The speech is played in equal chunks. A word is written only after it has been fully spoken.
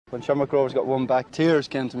When Shamrock Rovers got one back, tears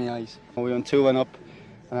came to my eyes. We went 2-1 up,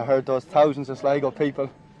 and I heard those thousands of Sligo people.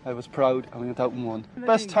 I was proud, and we went out and won.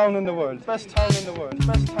 Best town in the world, best town in the world,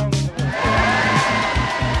 best town in the world.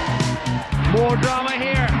 More drama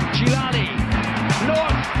here. Gilani,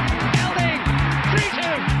 North, Elding,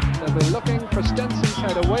 3-2. They've been looking for Stenson's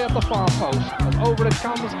head away at the far post, and over it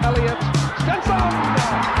comes Elliott. Stenson!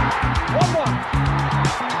 1-1.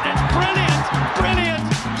 It's brilliant, brilliant,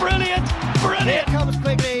 brilliant, brilliant. Here comes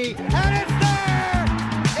Quigley, and it's there!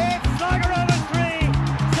 It's Sligo Rovers 3,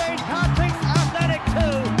 St. Patrick's Athletic 2,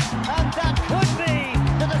 and that could be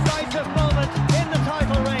the decisive moment in the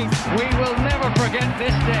title race. We will never forget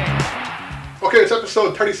this day. Okay, it's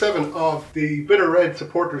episode 37 of the Bitter Red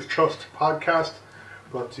Supporters Trust podcast,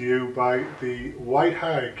 brought to you by the White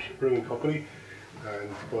Hag Brewing Company, and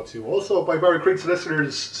brought to you also by Barry Creek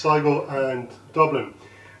Solicitors, Sligo and Dublin.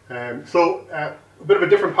 So a bit of a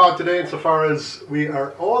different pod today insofar as we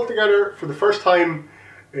are all together for the first time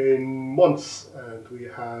in months, and we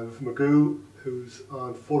have Magoo, who's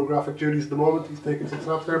on photographic duties at the moment. He's taking some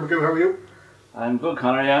snaps there. Magoo, how are you? I'm good,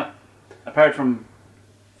 Connor, yeah. Apart from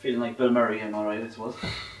feeling like Bill Murray, I'm alright, I suppose.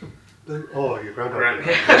 Oh, your granddad.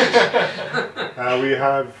 We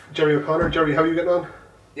have Jerry O'Connor. Jerry, how are you getting on?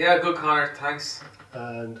 Yeah, good, Connor, thanks.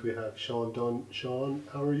 And we have Sean Dunn. Sean,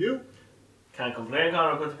 how are you? Can't complain,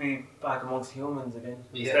 Connor. Good to be back amongst humans again.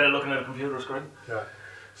 Instead of looking at a computer screen. Yeah.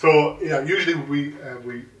 So, yeah, usually we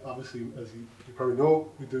obviously, as you probably know,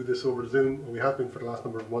 we do this over Zoom, and we have been for the last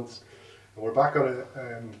number of months. And we're back on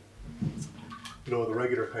the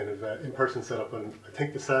regular kind of in-person setup, and I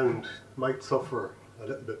think the sound might suffer a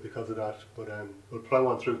little bit because of that, but we'll plow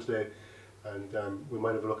on through today, and we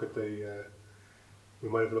might have a look at the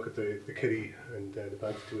kitty and the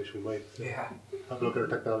bank situation. We might have a look at our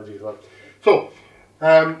technology as well. So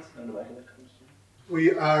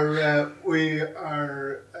we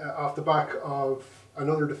are off the back of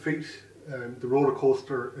another defeat. The roller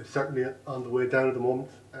coaster is certainly on the way down at the moment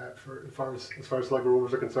as far as Sligo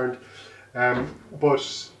Rovers are concerned.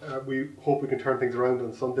 But we hope we can turn things around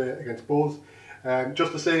on Sunday against Bows.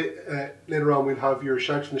 Just to say, later on we'll have your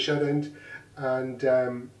shouts from the shed end, and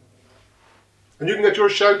you can get your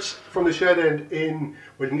shouts from the shed end in.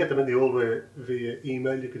 Well, you can get them in the old way via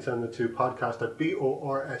email. You can send them to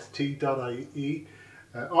podcast@borst.ie,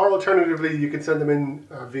 or alternatively you can send them in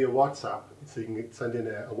via WhatsApp. So you can send in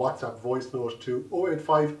a WhatsApp voice note to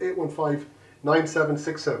 085 815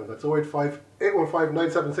 9767. That's 085 815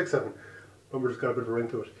 9767. Number's got a bit of a ring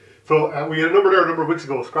to it. So we had a number there a number of weeks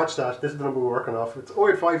ago. Scratch that. This is the number we're working off. It's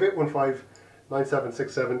 085 815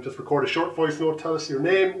 9767. Just record a short voice note. Tell us your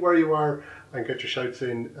name, where you are, and get your shouts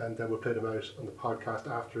in, and then we'll play them out on the podcast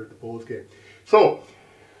after the Bulls game. So,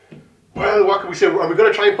 well, what can we say? Are we going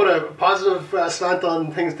to try and put a positive slant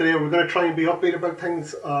on things today? Are we going to try and be upbeat about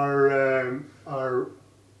things, or are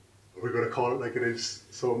we going to call it like it is?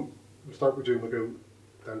 So we'll start with you, Magoo,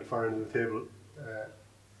 down the far end of the table.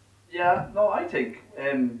 I think.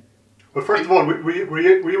 Well, first of all, were you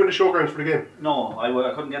in the showgrounds for the game? No, I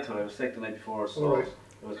couldn't get to it. I was sick the night before, so it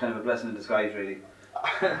was kind of a blessing in disguise, really.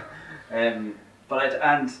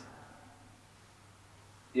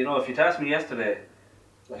 If you'd asked me yesterday,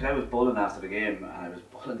 like I was bowling after the game, and I was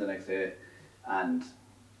bowling the next day, and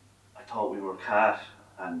I thought we were cat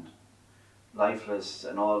and lifeless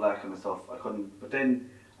and all that kind of stuff. I couldn't. But then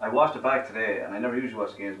I watched it back today, and I never usually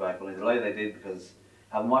watch the games back, but I'm delighted I did because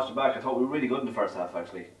having watched it back, I thought we were really good in the first half.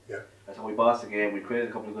 Actually, I thought we bossed the game. We created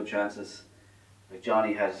a couple of good chances. Like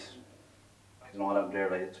Johnny had, I don't know what happened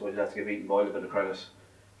there. So I'd have to give Eaton Boyle a bit of credit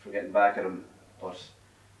for getting back at him. But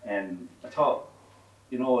I thought,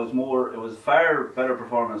 it was far better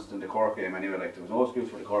performance than the Cork game anyway. Like there was no excuse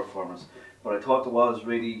for the Cork performance, but I thought there was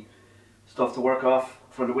really stuff to work off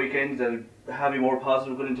for the weekend. That'll have me more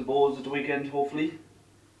positive going into Bows at the weekend, hopefully.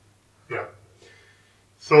 Yeah.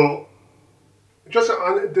 So, just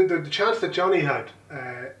on the chance that Johnny had,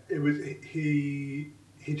 he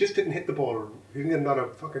just didn't hit the ball. He didn't get a lot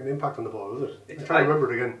of fucking impact on the ball, was it? I'm trying to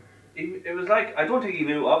remember it again. It was like, I don't think he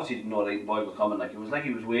knew, obviously he didn't know that Eaton Boyle was coming. Like, it was like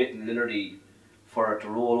he was waiting literally for it to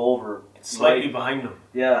roll over. Slightly behind him.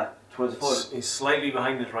 Yeah, towards the foot. He's slightly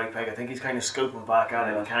behind his right peg. I think he's kind of scooping back at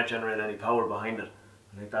it and can't generate any power behind it.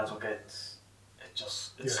 I think that's what gets...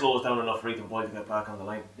 It slows down enough for Eaton Boyle to get back on the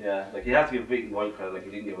line. Yeah, like you have to give Eaton Boyle credit. Like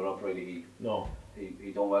he didn't give it up really.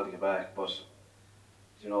 He done well to get back, but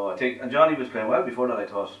I think, and Johnny was playing well before that. I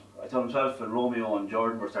thought himself and Romeo and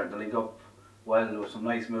Jordan were starting to link up well. There was some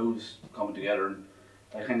nice moves coming together, and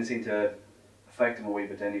I kind of seemed to affect him a wee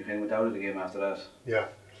bit. Then he kind of went out of the game after that. Yeah,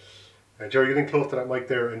 Jerry, get in close to that mic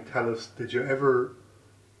there and tell us: Did you ever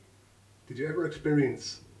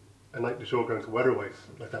experience a night in the showgrounds weather-wise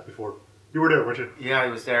like that before. You were there, weren't you? Yeah, I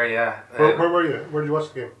was there, yeah. Where were you? Where did you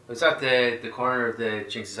watch the game? I was at the corner of the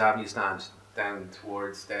Jinx's Avenue stand down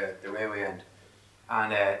towards the railway end.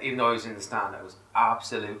 And even though I was in the stand, I was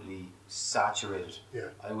absolutely saturated. Yeah.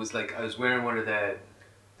 I was wearing one of the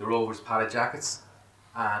Rovers padded jackets,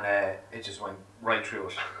 and it just went right through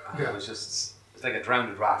it. And it was just, it's like a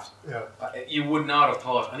drowned rat. Yeah. You would not have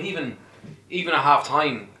thought, and even at half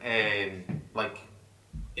time, like,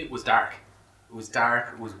 it was dark. It was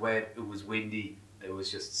dark, it was wet, it was windy, it was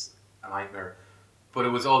just a nightmare. But it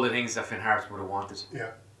was all the things that Finn Harps would have wanted.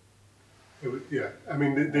 Yeah. It was, yeah. I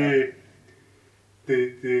mean, the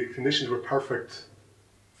conditions were perfect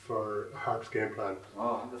for Harp's game plan.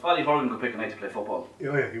 Oh, if Ollie Horgan could pick a night to play football.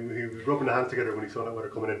 Yeah, he was rubbing the hands together when he saw that weather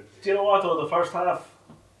coming in. Do you know what though? The first half,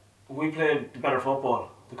 we played the better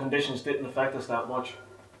football. The conditions didn't affect us that much.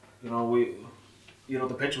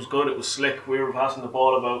 The pitch was good. It was slick. We were passing the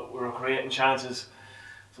ball about. We were creating chances.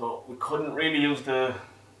 So we couldn't really use the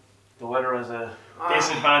weather as a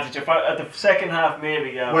disadvantage. At the second half,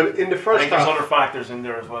 maybe. Well, in the first half, there's other factors in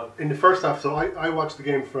there as well. In the first half, so I watched the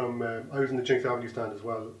game from. I was in the Jinx Avenue stand as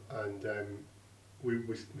well, and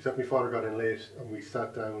my father got in late, and we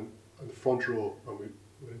sat down on the front row, and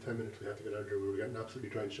within 10 minutes we had to get out of there. We were getting absolutely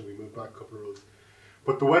drenched, and we moved back a couple of rows.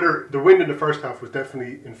 But the wind in the first half was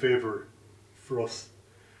definitely in favour for us.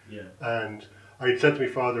 Yeah. And I had said to my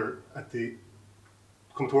father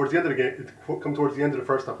come towards the end of the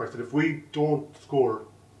first half, I said, if we don't score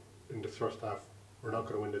in this first half, we're not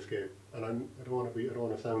going to win this game. And I don't want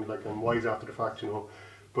to sound like I'm wise after the fact,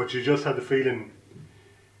 but you just had the feeling.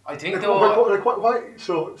 I think why?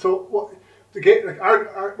 So what? The game,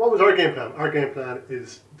 what was our game plan? Our game plan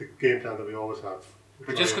is the game plan that we always have.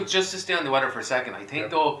 But just to stay on the weather for a second, I think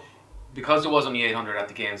though, because there was only 800 at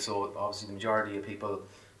the game, so obviously the majority of people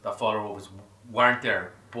that follow Rovers weren't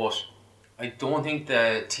there. But I don't think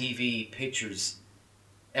the TV pictures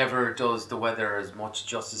ever does the weather as much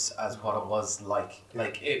justice as what it was like.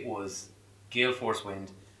 Like, it was gale force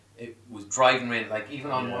wind, it was driving rain. Like,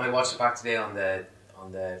 even when I watched it back today on the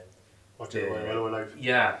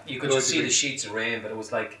yeah, you could just see the sheets of rain, but it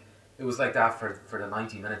was like that for the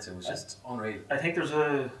 90 minutes. It was just unreal. I think there's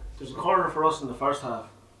a corner for us in the first half.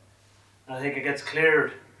 And I think it gets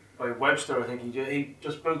cleared by Webster. I think he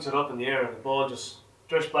just boots it up in the air and the ball just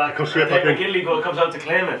drifts back. Comes straight back in. McGilly comes out to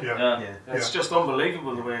claim it. Yeah. It's just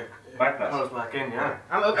unbelievable the way it goes back in. Yeah.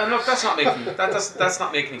 And look, that's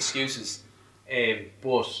not making excuses.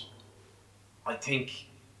 But I think,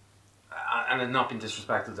 and I'm not being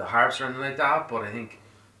disrespectful to Harps or anything like that, but I think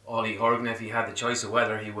Ollie Horgan, if he had the choice of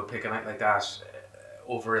weather, he would pick a night like that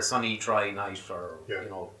over a sunny, dry night, or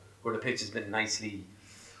where the pitch has been nicely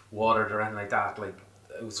watered or anything like that. Like,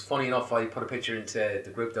 it was funny enough, I put a picture into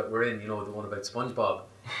the group that we're in, the one about SpongeBob,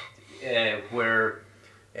 where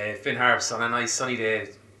Finn Harps, on a nice sunny day,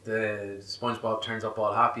 the SpongeBob turns up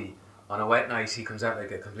all happy. On a wet night, he comes out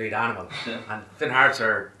like a complete animal. And Finn Harps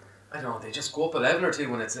are, I don't know, they just go up a level or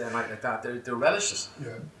two when it's a night like that. They're relish it.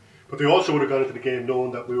 Yeah, but they also would have gone into the game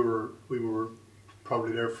knowing that we were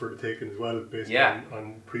probably there for the taking as well, based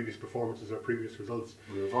on previous performances or previous results.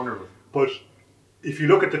 We were vulnerable. But if you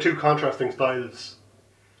look at the two contrasting styles,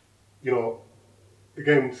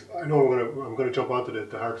 again, I know I'm going to jump onto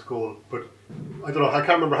the Harps goal, but I don't know. I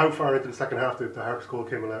can't remember how far into the second half the Harps goal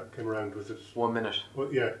came around. Was it 1 minute?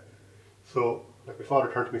 Well, yeah. So, my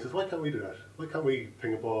father turned to me and says, "Why can't we do that? Why can't we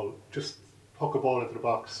ping a ball, just hook a ball into the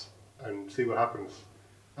box and see what happens?"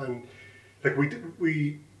 And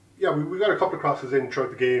we got a couple of crosses in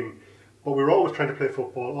throughout the game, but we were always trying to play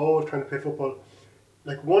football.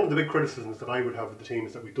 Like, one of the big criticisms that I would have of the team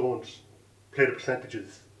is that we don't play the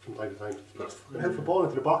percentages from time to time. Let's head the ball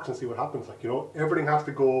into the box and see what happens. Everything has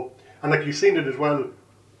to go, and you've seen it as well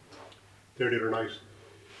there the other night.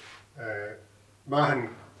 Mahan,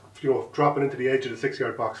 dropping into the edge of the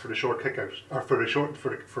 6-yard box for the short kick out, or for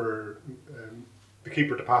the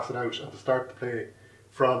keeper to pass it out and to start the play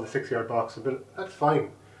from the 6-yard box. But that's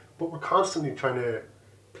fine. But we're constantly trying to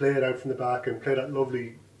play it out from the back and play that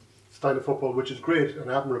lovely style of football, which is great and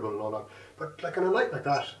admirable and all that. But like on a night like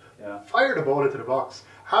that, fire the ball into the box,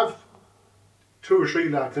 have 2 or 3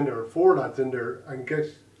 lads in there, or 4 lads in there, and get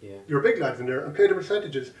your big lads in there and play the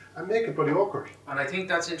percentages and make it bloody awkward. And I think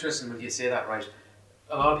that's interesting when you say that, right?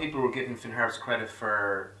 A lot of people were giving Finn Harps credit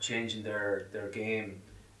for changing their game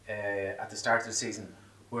at the start of the season,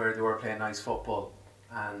 where they were playing nice football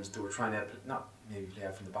and they were trying to not maybe play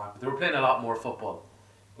out from the back, but they were playing a lot more football.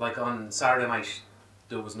 Like on Saturday night,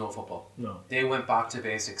 there was no football. No. They went back to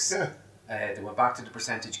basics. Yeah. They went back to the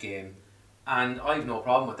percentage game, and I have no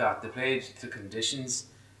problem with that. They played to conditions.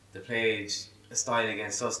 They played a style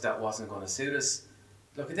against us that wasn't going to suit us.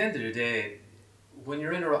 Look, at the end of the day, when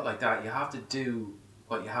you're in a rut like that, you have to do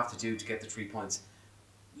what you have to do to get the 3 points.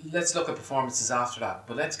 Let's look at performances after that,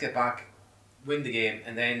 but let's get back, win the game,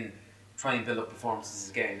 and then try and build up performances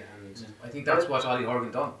again. And I think that's what Ollie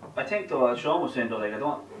Horgan done. I think though, as Sean was saying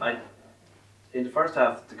though, like in the first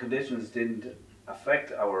half, the conditions didn't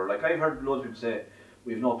affect our. Like I've heard loads of people say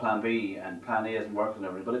we've no plan B and plan A isn't working and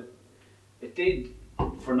everything, but it did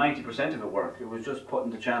for 90% of it work. It was just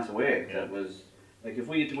putting the chance away. That was like if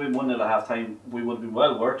we had to win 1-0 at half time, we would have been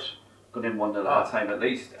well worth going in 1-0 at half time at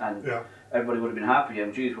least, and everybody would have been happy.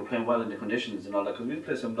 And geez, we're playing well in the conditions and all that because we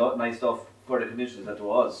played some nice stuff for the conditions that there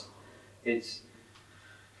was. It's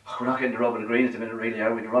we're not getting the rub of the green at the minute, really,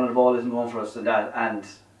 are we? The run of the ball isn't going for us and that, and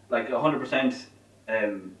like 100%.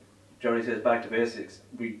 Jerry says back to basics.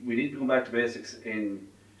 We need to go back to basics in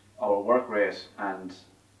our work rate, and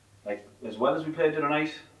like as well as we played the other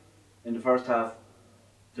night in the first half,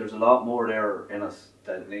 there's a lot more there in us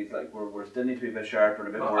that needs like we still need to be a bit sharper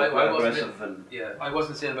and a bit more aggressive. I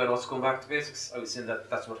wasn't saying about us going back to basics. I was saying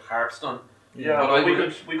that's what Harp's done. Yeah, but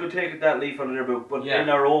we could take that leaf out of their book, but in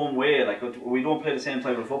our own way. Like we don't play the same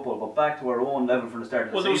type of football, but back to our own level from the start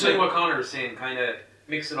of the season. Well, saying what Connor was saying, kind of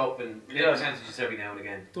mix it up and make percentages every now and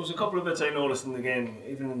again. There was a couple of bits I noticed in the game,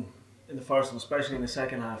 even in the first and especially in the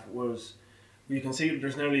second half, was you can see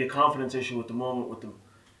there's nearly a confidence issue at the moment with them,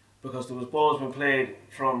 because there was balls being played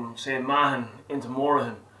from say Mahan into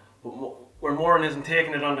Morahan, but where Morahan isn't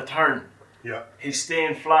taking it on the turn, he's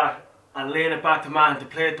staying flat and laying it back to Mahan to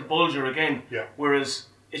play it to Bulger again, whereas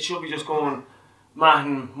it should be just going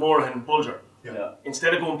Mahan, Morahan, Bulger.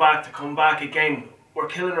 Instead of going back to come back again, we're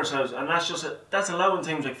killing ourselves, and that's allowing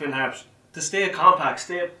teams like Finn Harps to stay compact,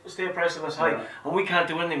 stay pressing us high, and we can't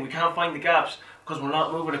do anything. We can't find the gaps because we're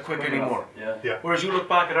not moving it quick anymore. Whereas you look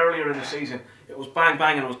back at earlier in the season, it was bang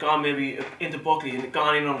bang and it was gone maybe into Buckley and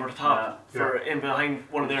gone in over the top for in behind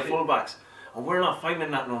one of their fullbacks, and we're not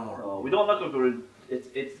finding that no more. We don't look like we're.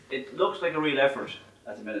 It looks like a real effort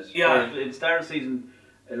at the minute. In the start of the season,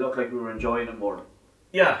 it looked like we were enjoying it more.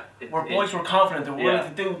 Our boys were confident and willing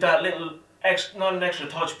to do that little. Not an extra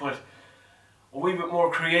touch, but a wee bit more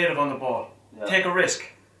creative on the ball. Take a risk.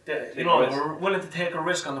 We're willing to take a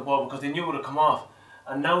risk on the ball because they knew it would come off.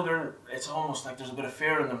 And now it's almost like there's a bit of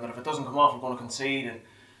fear in them that if it doesn't come off, we're going to concede. And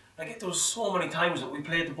like there was so many times that we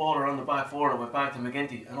played the ball around the back four and went back to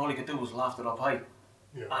McGinty, and all he could do was laugh it up high.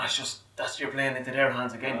 And it's just that's you're playing into their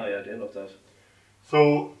hands again. Oh yeah, they love that.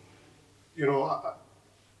 So,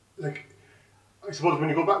 I suppose when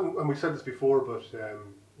you go back, and we said this before, but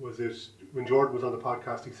was it when Jordan was on the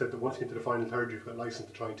podcast? He said that once you get into the final third, you've got license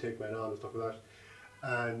to try and take men on and stuff like that.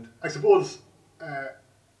 And I suppose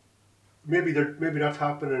maybe that's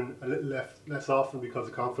happening a little less often because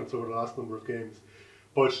of confidence over the last number of games.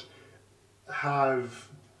 But is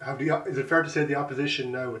it fair to say the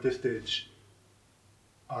opposition now at this stage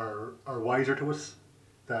are wiser to us?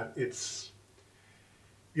 That it's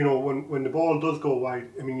when the ball does go wide.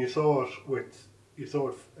 I mean, you saw it with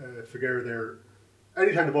Figueroa there.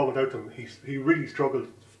 Anytime the ball went out to him, he really struggled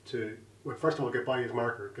to, first of all, get by his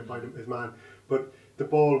marker, get by his man. But the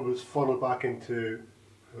ball was funneled back into,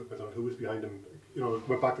 I don't know who was behind him,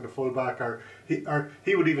 went back to the fullback, or he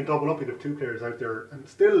would even double up. He'd have two players out there and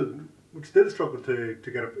would still struggle to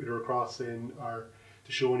get either across in or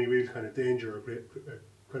to show any real kind of danger or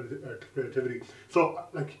creativity. So,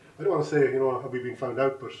 I don't want to say, have we been found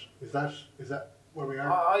out, but is that where we are?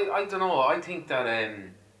 I don't know. I think that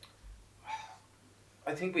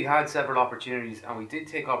I think we had several opportunities, and we did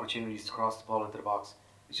take opportunities to cross the ball into the box.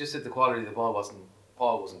 It's just that the quality of the ball wasn't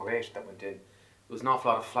great that went in. There was an awful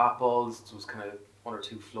lot of flat balls. There was kind of one or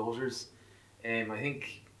two floaters. I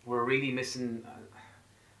think we're really missing.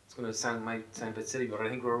 It's going to might sound a bit silly, but I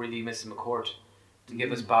think we're really missing McCourt to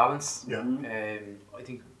give us balance. I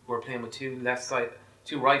think we're playing with two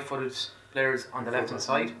right-footed players on the left hand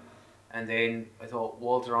side, and then I thought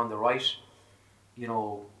Walter on the right.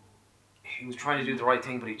 He was trying to do the right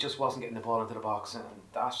thing, but he just wasn't getting the ball into the box, and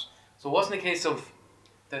that. So it wasn't a case of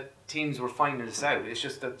that teams were finding this out. It's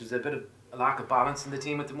just that there's a bit of a lack of balance in the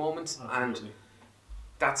team at the moment, and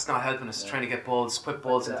that's not helping us trying to get quick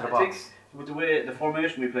balls into the box. I think with the way the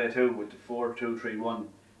formation we play too, with the 4-2-3-1,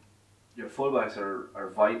 your fullbacks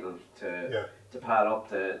are vital to pad up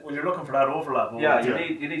the. Well, you're looking for that overlap.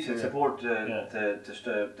 You need to support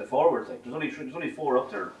the forwards. Like there's only four up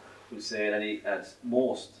there. We'll say at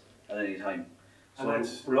most at any time. So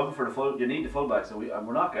we're looking for you need the fullbacks, and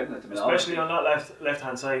we're not getting it. Especially on that left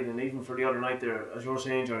hand side, and even for the other night there, as you're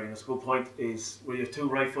saying, Jerry, and it's a good point, is where you have two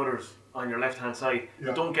right footers on your left hand side.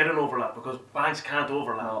 You don't get an overlap because Banks can't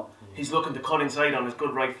overlap. No. He's looking to cut inside on his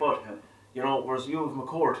good right foot. You know, whereas you have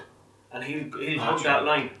McCourt, and he'll hug that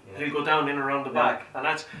line. Yeah. He'll go down in around the back, and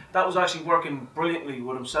that was actually working brilliantly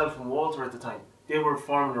with himself and Walter at the time. They were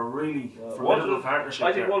forming a really formidable partnership.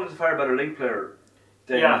 I think Walter's a far better link player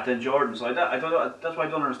than Jordan. So I don't. That's why I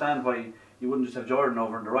don't understand why you wouldn't just have Jordan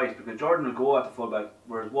over on the right, because Jordan will go at the fullback,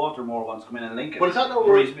 whereas Walter more wants to come in and link it. But is that not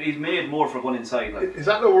where he's made more for going inside? Like. Is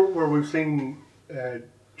that not where we've seen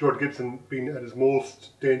Jordan Gibson being at his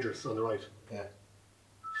most dangerous on the right? Yeah.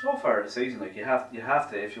 So far this season, like you have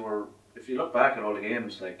to if you look back at all the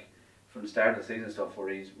games, like from the start of the season stuff, where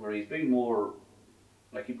he's been more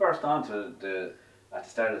like he burst onto at the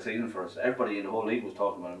start of the season for us. Everybody in the whole league was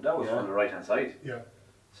talking about him. That was from the right hand side. Yeah.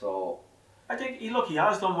 So I think he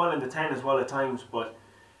has done well in the 10 as well at times, but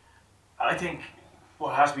I think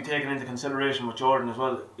what has to be taken into consideration with Jordan as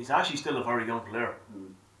well, he's actually still a very young player.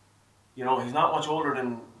 You know, he's not much older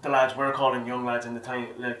than the lads we're calling young lads in the time,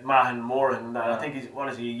 like Mahan, Moore, and that. I think he's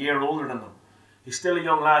a year older than them. He's still a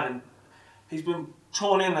young lad, and he's been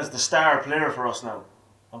thrown in as the star player for us now,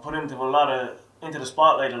 and put into the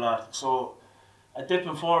spotlight a lot. So a dip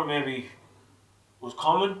in form maybe was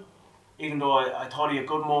coming, even though I thought he had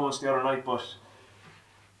good moments the other night, but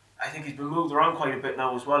I think he's been moved around quite a bit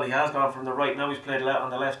now as well. He has gone from the right, now he's played on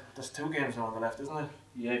the left. There's 2 games now on the left, isn't it?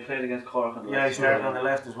 Yeah, he played against Cork on the left. Yeah, he started on the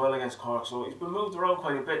left as well against Cork, so he's been moved around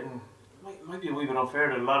quite a bit, and it might be a wee bit unfair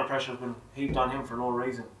that a lot of pressure has been heaped on him for no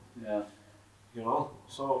reason. Yeah. You know,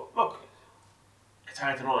 so look, it's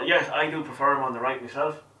hard to know. Yes, I do prefer him on the right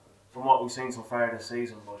myself, from what we've seen so far this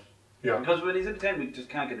season, but because when he's in the 10, we just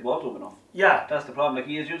can't get the ball to him enough. Yeah, that's the problem. Like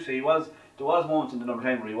he is used to, there was moments in the number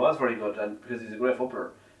 10 where he was very good, and because he's a great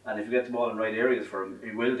footballer. And if you get the ball in the right areas for him, he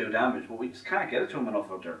will do damage, but we just can't get it to him enough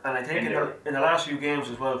out there. And I think in the last few games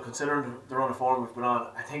as well, considering the run of form we've been on,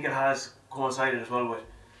 I think it has coincided as well with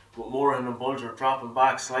Moran and Bulger dropping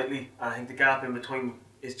back slightly, and I think the gap in between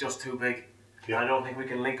is just too big. Yeah. And I don't think we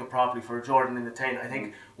can link it properly for Jordan in the 10. I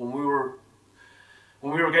think when we were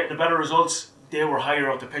getting the better results, they were higher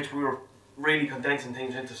up the pitch. We were really condensing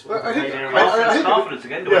things into confidence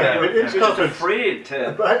again. It's just afraid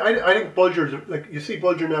to. But I think Bulger's like, you see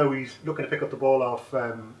Bulger now. He's looking to pick up the ball off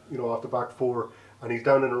off the back 4, and he's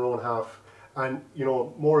down in their own half. And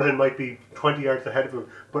Morahan might be 20 yards ahead of him.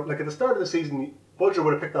 But like at the start of the season, Bulger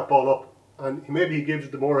would have picked that ball up, and maybe he gives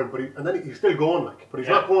it to Morahan, and then he's still going but he's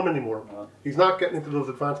not going anymore. He's not getting into those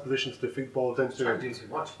advanced positions to feed balls into trying to do too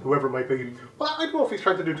much. Whoever it might be. Well, I don't know if he's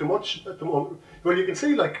trying to do too much at the moment. Well, you can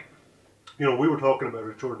see we were talking about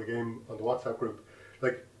it during the game on the WhatsApp group.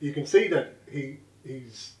 Like, you can see that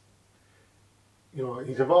he's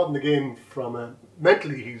involved in the game from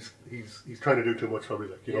mentally. He's trying to do too much, probably.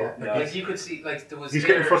 Like you could see, like there was. He's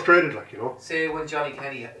getting frustrated, Say when Johnny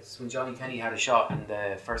Kenny had a shot in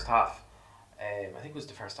the first half, I think it was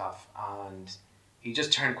the first half, and he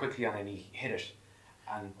just turned quickly on and he hit it,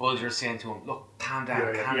 and Bulger saying to him, "Look, calm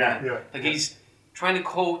down, calm down." Like he's trying to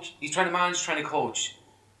coach. He's trying to manage, trying to coach.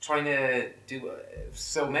 Trying to do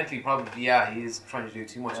so mentally, probably he is trying to do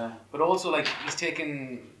too much. But also, like, he's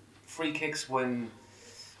taking free kicks when,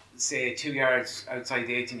 say, 2 yards outside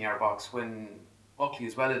the 18-yard box, when Buckley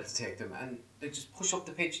is well able to take them, and they just push up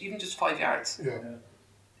the pitch, even just 5 yards.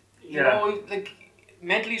 You know, like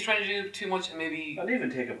mentally he's trying to do too much, and maybe even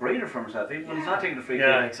take a breather for himself. Even when he's not taking the free kick,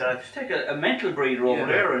 exactly. Just take a mental breather over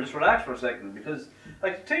there and just relax for a second. Because,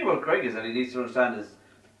 like, the thing about Craig is that he needs to understand is.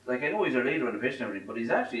 Like, I know he's our leader on the pitch and everything, but he's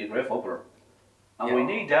actually a great footballer. And we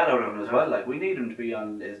need that out of him as well. Like, we need him to be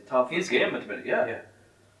on his top of his game at the minute.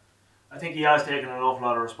 I think he has taken an awful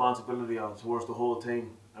lot of responsibility on towards the whole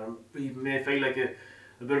team. And he may feel like a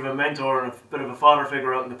bit of a mentor and a bit of a father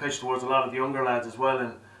figure out in the pitch towards a lot of the younger lads as well.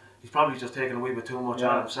 And he's probably just taken a wee bit too much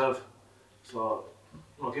on himself. So,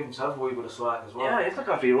 give himself a wee bit of slack as well. Yeah, it's like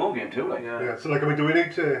after your own game too. Like. So, like, I mean, do we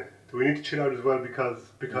need to chill out as well because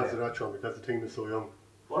of that, Sean? Because the team is so young.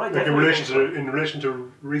 Well, like in relation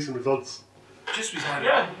to recent results.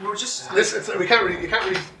 We were just. You can't really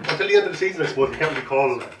until the end of the season, I suppose. You can't really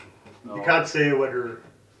call. No. You can't say whether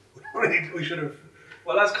we should have.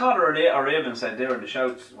 Well, as Connor or Raven said there in the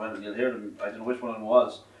shouts, when you'll hear them, I don't know which one of them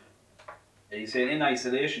was. He's saying in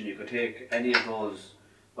isolation you could take any of those.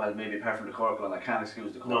 Well, maybe apart from the Cork one, I can't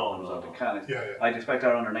excuse the Cork ones. I'd expect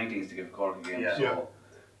our under-19s to give Cork a game.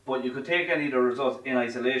 But you could take any of the results in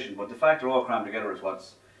isolation. But the fact they're all crammed together is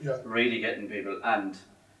what's really getting people. And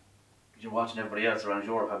you're watching everybody else around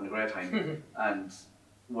Europe having a great time. And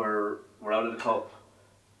we're out of the cup.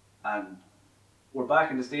 And we're back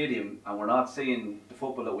in the stadium. And we're not seeing the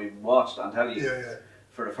football that we've watched on telly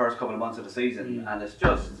for the first couple of months of the season. And it's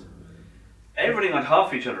just everything on top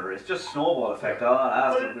of each other. It's just snowball effect.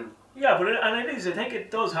 Yeah, but and it is. I think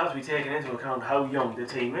it does have to be taken into account how young the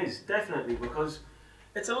team is, definitely, because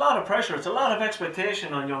it's a lot of pressure. It's a lot of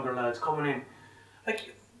expectation on younger lads coming in.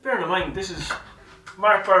 Like, bearing in mind, this is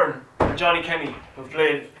Mark Byrne and Johnny Kenny who've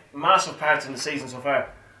played massive parts in the season so far.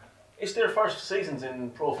 It's their first seasons in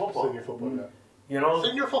pro football. Senior football, yeah. You know,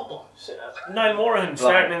 Senior football. Niall Morahan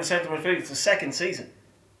starting in centre midfield. It's the second season.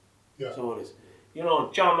 Yeah. So it is. You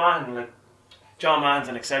know, John Mahan's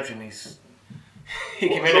an exception. He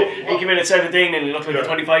came in at 17 and he looked like a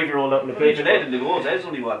 25-year-old out in the pitch. Even Ed in the goals, Ed's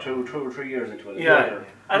only 2 or 3 years into it. Yeah.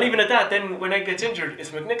 And even at that, then when Ed gets injured, it's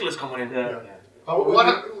McNicholas coming in. Yeah.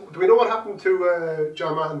 Do we know what happened to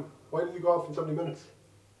John Mahan? Why did he go off in 70 minutes?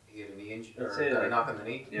 He had a knee injury, or a knock on the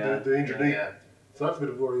knee. Yeah. The injured knee. Yeah. So that's a bit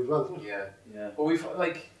of a worry as well, isn't it? Yeah. But we've,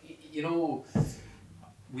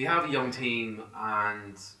 we have a young team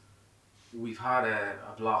and we've had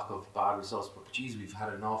a block of bad results, but geez, we've had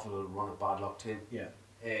an awful run of bad luck too. Yeah.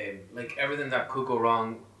 Everything that could go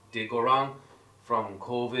wrong did go wrong, from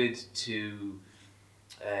COVID to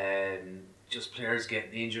just players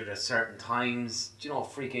getting injured at certain times.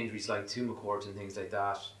 Freak injuries like to McCourt and things like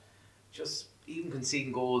that. Just even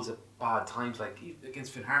conceding goals at bad times, like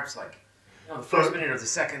against Finn Harps, the first minute of the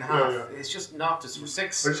second half, it's just knocked us for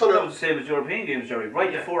 6. That was the same as European games, Jerry.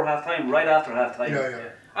 Right before half time, right after half time. Yeah.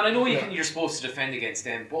 And I know you're supposed to defend against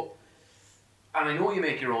them, and I know you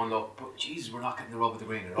make your own luck, but geez, we're not getting the rub of the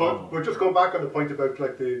green at all. But just going back on the point about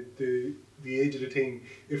the age of the team,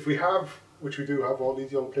 if we have, which we do have, all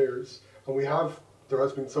these young players, and there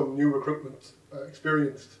has been some new recruitment,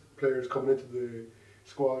 experienced players coming into the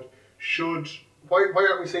squad. Why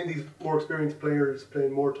aren't we seeing these more experienced players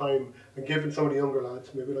playing more time and giving some of the younger lads,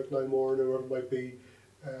 maybe like Niall Moore or whoever it might be,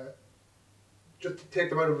 just to take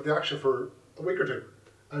them out of the action for a week or two?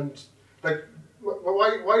 And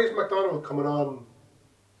why is McDonald coming on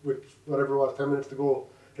with whatever it was, 10 minutes to go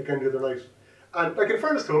again the other night? And in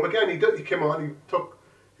fairness to him, again he came on,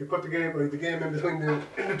 he put the game in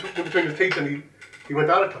between his teeth, and he went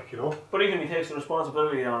at it, But even he takes the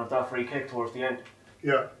responsibility on of that free kick towards the end.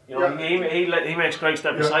 Yeah. He makes Craig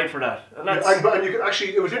step aside for that. And that's and you could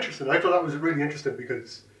actually, it was interesting. I thought that was really interesting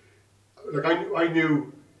because, I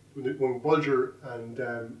knew when Bulger and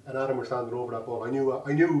Adam were standing over that ball, I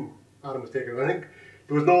knew Adam was taking it. I think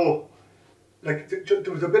there was no, there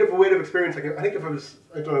was a bit of a weight of experience. I think if it was,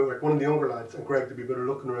 I don't know, one of the younger lads and Greg, to be better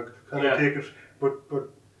looking around, can I take it?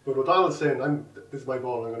 But what Donald's saying, this is my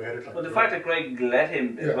ball, I'm going to head it. But the fact that Greg let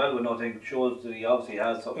him as well with nothing shows that he obviously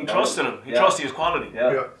has something. He trusted him. He trusted his quality.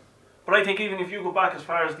 Yeah. But I think even if you go back as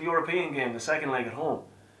far as the European game, the second leg at home,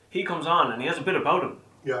 he comes on and he has a bit about him.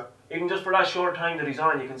 Yeah. Even just for that short time that he's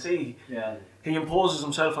on, you can see he imposes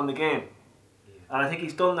himself on the game. And I think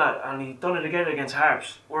he's done that, and he's done it again against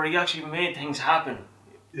Harps, where he actually made things happen.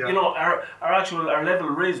 Yeah. Our level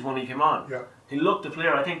raised when he came on. Yeah. He looked the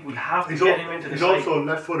player. I think we have to get him into the side. He's also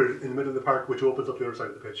left-footed in the middle of the park, which opens up the other side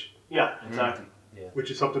of the pitch. Yeah, exactly. Yeah. Which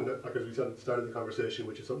is something that, as we said at the start of the conversation,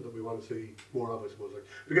 which is something that we want to see more of, I suppose.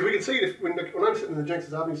 Because we can see it when I'm sitting in the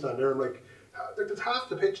Jenkson's Avenue stand there, I'm like, there's half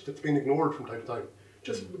the pitch that's been ignored from time to time.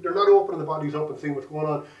 Just they're not opening the bodies up and seeing what's going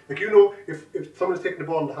on. If someone's taking the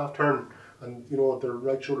ball in the half turn and their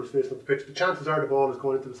right shoulder's facing up the pitch, the chances are the ball is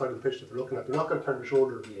going into the side of the pitch that they're looking at. They're not going to turn the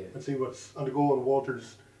shoulder and see what's on the go on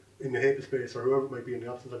Walters in the half space or whoever it might be in the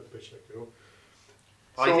opposite side of the pitch. So,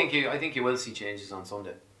 I think you will see changes on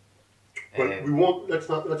Sunday. Well, we won't. Let's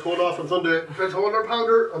hold off on Sunday. Let's hold our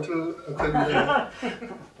powder until.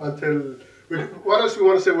 What else do we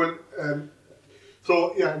want to say? Well,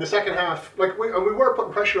 in the second half, we were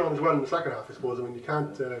putting pressure on as well in the second half. I suppose. I mean, you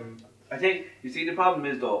can't. I think you see the problem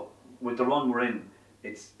is though with the run we're in,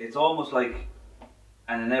 it's almost like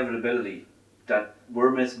an inevitability that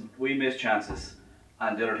we miss chances,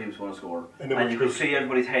 and the other team's going to score, and you can see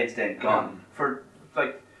everybody's heads then gone for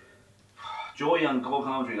Joey on goal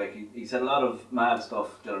commentary, he said a lot of mad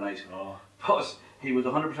stuff the other night. But he was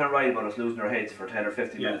 100% right about us losing our heads for 10 or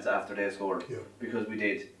 15 minutes after they scored. Because we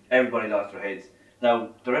did. Everybody lost their heads. Now,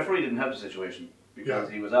 the referee didn't help the situation because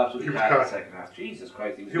he was absolutely bad in the second half. Jesus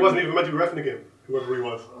Christ. He wasn't even meant to be reffing the game, whoever he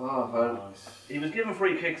was. He was giving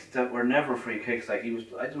free kicks that were never free kicks. I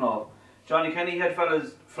don't know. Johnny Kenny had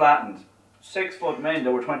fellas flattened. 6 foot men that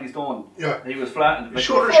were 20 stone. Yeah. He was flattened.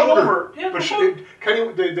 Shoulder to shoulder. Yeah, but Kenny,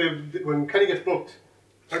 when Kenny gets booked,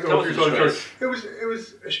 I don't know if you saw it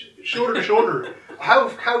was shoulder to shoulder. How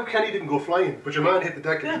Kenny didn't go flying, but your man hit the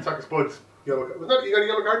deck and attack his spuds. You got a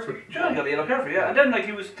yellow card for it? Sure, he got a yellow card for it, and then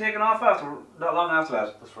he was taken off not long after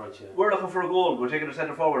that. That's right, yeah. We're looking for a goal, we're taking the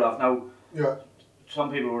centre forward off. Now, some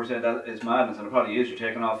people were saying that is madness, and it probably is. You're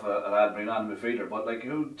taking off a lad, bringing on the midfielder, but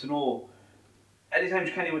who to know anytime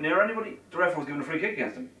Kenny went near anybody, the referee was giving a free kick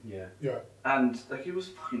against him. Yeah. Yeah. And like he was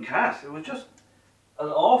fucking cat. It was just an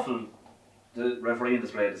awful the refereeing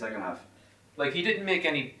display in the second half. Like, he didn't make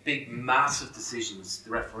any big, massive decisions, the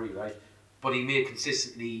referee, right? But he made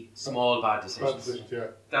consistently small, bad decisions. Bad decisions, yeah.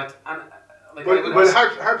 That, and, like, When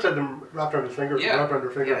Harps had them wrapped around his finger, wrapped around their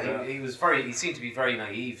finger. Yeah, he was he seemed to be very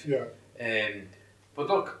naive. Yeah. But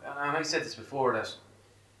look, and I said this before, that,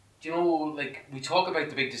 do you know, like, we talk about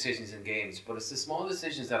the big decisions in games, but it's the small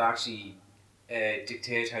decisions that actually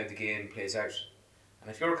dictate how the game plays out.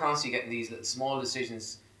 And if you're constantly getting these little small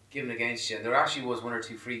decisions given against you, and there actually was one or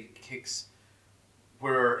two free kicks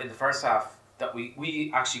were in the first half that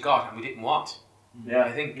we actually got and we didn't want. Yeah.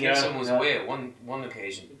 I think Gibson was away at one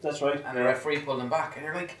occasion. That's right. And the referee pulled him back, and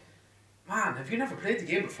you're like, man, have you never played the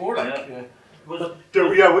game before? Like, There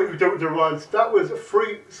was that was a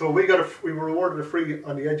free. So we were awarded a free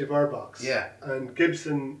on the edge of our box. Yeah. And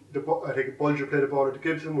Gibson, I think Bulger played the ball to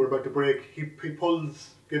Gibson. We're about to break. He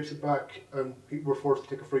pulls Gibson back, and we're forced to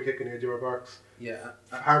take a free kick on the edge of our box. Yeah.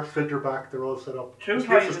 Harps filter back. They're all set up. Two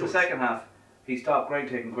times in the second half, he stopped Greg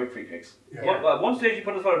taking quick free kicks. Yeah. At one stage, he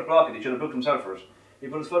put his foot out the block, and he should have booked himself first. He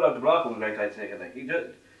put his foot out the block when Greg tried to take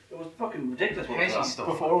it. It was fucking ridiculous what was stuff.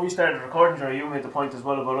 Before we started recording, Jerry, you made the point as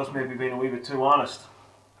well about us maybe being a wee bit too honest.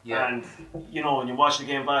 Yeah. And, you know, when you watch the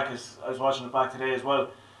game back, as I was watching it back today as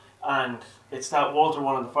well, and it's that Walter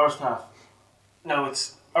one in the first half. Now,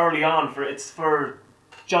 it's early on, it's for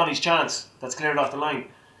Johnny's chance that's cleared off the line,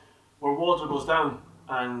 where Walter goes down,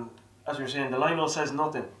 and as we were saying, the line says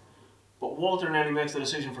nothing. But Walter nearly makes the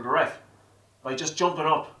decision for the ref by just jumping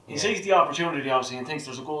up. He sees the opportunity, obviously, and thinks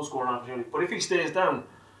there's a goal scoring opportunity. But if he stays down,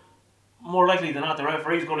 more likely than not, the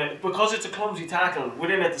referee's going to, because it's a clumsy tackle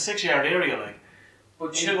within the 6-yard area, like.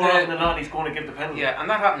 But more often than not, he's going to give the penalty. Yeah, and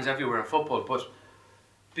that happens everywhere in football. But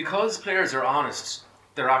because players are honest,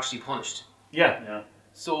 they're actually punished. Yeah.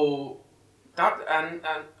 So that and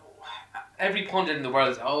every pundit in the world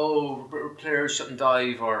is, players shouldn't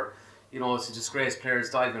dive, or, you know, it's a disgrace players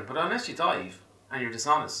diving. But unless you dive and you're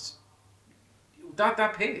dishonest,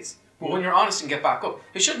 that pays. But when you're honest and get back up,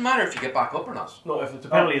 it shouldn't matter if you get back up or not. No, if it's a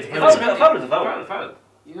penalty, it's a penalty. penalty. A foul.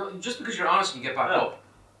 You know, just because you're honest and you get back up,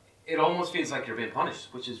 it almost feels like you're being punished,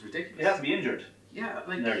 which is ridiculous. It has to be injured. Yeah,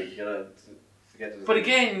 like. No, you gotta get to the But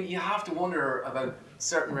again, you have to wonder about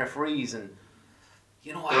certain referees, and,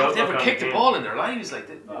 you know, They're have they ever out kicked the game. ball in their lives? Like,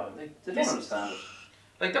 They don't this- understand it.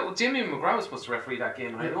 Like that, Jimmy McGrath was supposed to referee that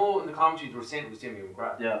game, and I know in the commentary they were saying it was Jimmy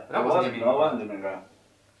McGrath. Yeah, But that wasn't Jimmy McGrath. It wasn't Jimmy McGrath.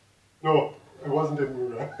 No, it wasn't in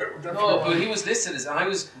No, but he was listed as, and I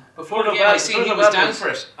was, before the There's game, no I bad- seen there's he no was bad down ones. for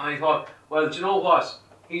it, and I thought, well, do you know what?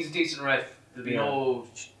 He's a decent ref. There'll be no.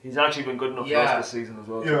 He's actually been good enough for Yeah. us this season as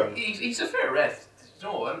well. Yeah. He's a fair ref, you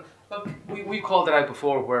know. And look, we called it out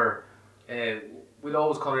before, where we'd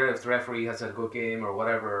always call it out if the referee has had a good game or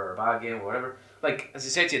whatever, or a bad game or whatever. Like, as I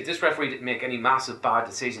said to you, this referee didn't make any massive bad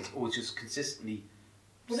decisions. It was just consistently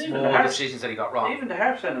But even small the Harps- decisions that he got wrong. Even the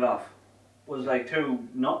Harp sending it off was like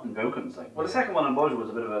 2-0 bookings. Like, well, the second one on Bulger was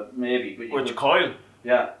a bit of a maybe, but Which Coyle.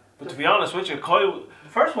 yeah. But to be honest with you, Coyle. The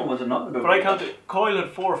first one was a nothing booking. But I counted. Coyle had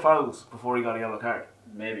 4 fouls before he got a yellow card.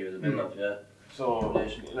 Maybe it was a bit of yeah. So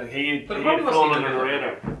like he But it had probably flown wasn't under the even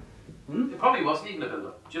radar. It probably wasn't even a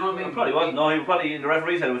build-up. Do you know what I mean? It probably wasn't. No, he probably the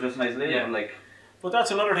referee said it was just an isolated. Yeah. But like, But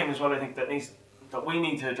that's another thing as well. I think that we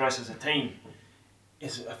need to address as a team.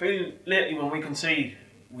 Is I feel lately when we concede,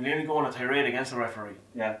 we nearly go on a tirade against the referee.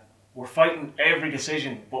 yeah. We're fighting every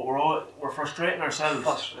decision, but we're frustrating ourselves.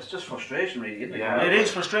 It's just frustration, really, isn't it? Yeah. It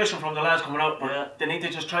is frustration from the lads coming out, but Yeah. they need to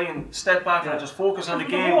just try and step back and just focus on the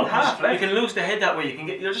There's game. one half You left. can lose the head that way.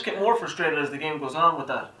 You'll just get more frustrated as the game goes on with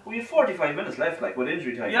that. We had 45 minutes left, like with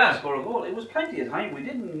injury time, Yeah. to score a goal. It was plenty of time. We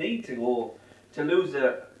didn't need to lose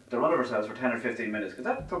the run of ourselves for 10 or 15 minutes, because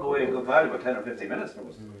that took away a good value about 10 or 15 minutes from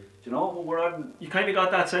us. Do you know? We're on. You kind of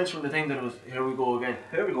got that sense from the thing that it was, here we go again.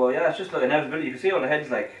 Here we go. Yeah, it's just like inevitability. You can see all the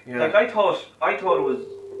heads like. Yeah. Like I thought it was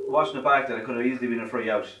watching it back that it could have easily been a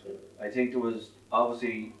free out. I think there was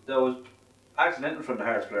accidental from the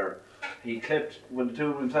Hearts player. He clipped when the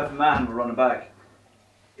two of himself and Mahan were running back.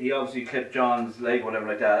 He obviously clipped John's leg or whatever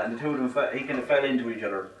like that, and the two of them he kind of fell into each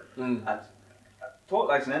other. At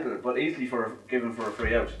total accidental, but easily given for a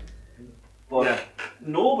free out. But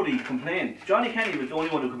nobody complained. Johnny Kenny was the only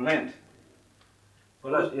one who complained.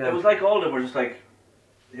 It was like all of them were just like,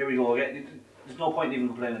 here we go again. There's no point in even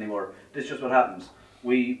complaining anymore. This is just what happens.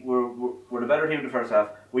 We're the better team in the first half.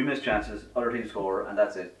 We miss chances. Other teams score, and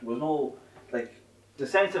that's it. There was no the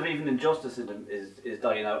sense of even injustice in them is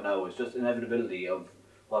dying out now. It's just inevitability of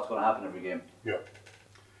what's going to happen every game. Yeah.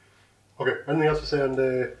 Okay. Anything else to say on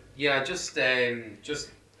the? Yeah,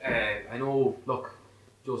 I know. Look,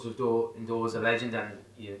 Joseph Doe is a legend, and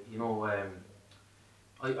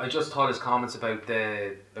I just thought his comments about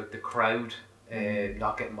the crowd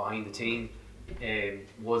not getting behind the team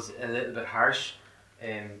was a little bit harsh.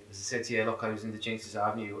 As I said to you, look, I was in the Jinxes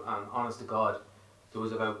Avenue, and honest to God, there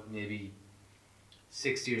was about maybe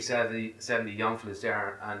 60 or 70 young fellas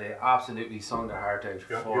there, and they absolutely sung their heart out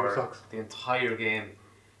for the entire game.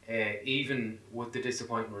 Even with the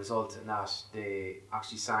disappointing result in that, they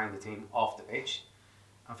actually sang the team off the pitch.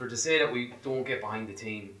 And for to say that we don't get behind the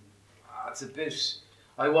team, it's a bit.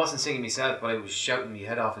 I wasn't singing myself, but I was shouting my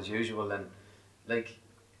head off as usual, and like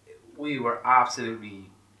we were absolutely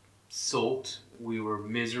soaked. We were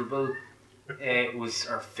miserable. It was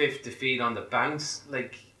our 5th defeat on the bounce.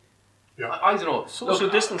 Like. Yeah. I don't know. Social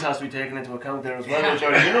distance has to be taken into account there as well,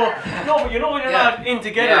 Jerry. But when you're not in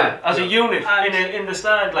together as a unit in the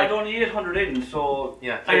stand, like only 800 in, so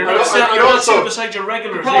and you're not sitting beside your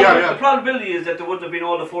regulars. The probability is that there wouldn't have been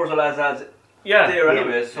all the Forza lads there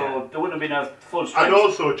anyway, so there wouldn't have been a full strength. And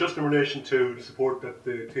also, just in relation to the support that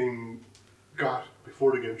the team got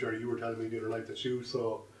before the game, Jerry, you were telling me the other night that you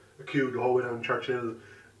saw a queue the whole way down Churchill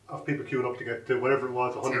of people queuing up to get to whatever it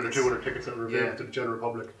was, 100 or 200 tickets that were available to the general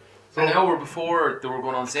public. So, an hour before they were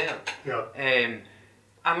going on sale. Yeah. And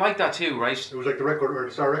like that too, right? It was like the record, or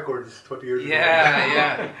the Star Records 20 years ago.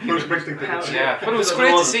 Yeah. Bruce Springsteen tickets. Yeah, but it was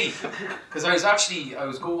great to see, because I was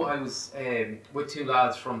with 2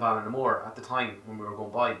 lads from Ballinamore at the time when we were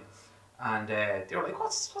going by, and they were like,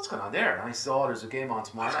 "What's going on there?" And I said, "Oh, there's a game on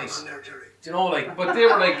tomorrow night." What's going on there, Jerry? Do you know, like, but they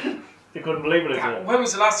were like, they couldn't believe it. When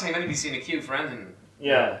was the last time anybody seen a queue for anything?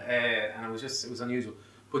 Yeah. And it was unusual.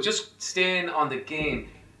 But just staying on the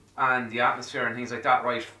game and the atmosphere and things like that,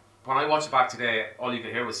 right? When I watched it back today, all you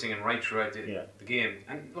could hear was singing right throughout the game.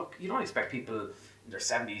 And look, you don't expect people in their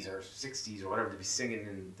 70s or 60s or whatever to be singing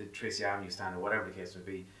in the Tracy Avenue stand or whatever the case would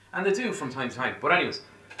be. And they do from time to time. But anyways,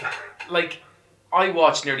 like, I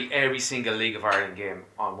watched nearly every single League of Ireland game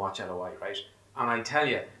on Watch LOI, right? And I tell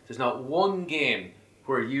you, there's not one game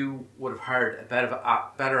where you would have heard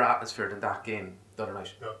a better atmosphere than that game the other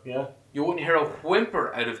night. Yeah. You wouldn't hear a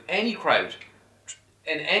whimper out of any crowd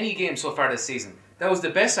in any game so far this season. That was the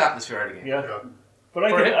best atmosphere of the game. Yeah. But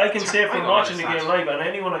I can say from watching the game live, and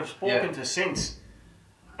anyone I've spoken to since,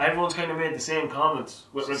 everyone's kind of made the same comments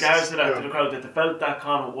with regards to that, to the crowd, that they felt that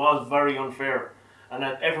comment was very unfair, and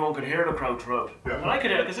that everyone could hear the crowd throughout. Yeah. And I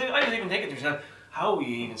could hear, because I was even thinking to myself, how are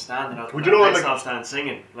you even standing out there? Let's not stand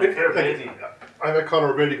singing. Like, I met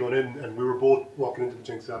Conor O'Brady going in, and we were both walking into the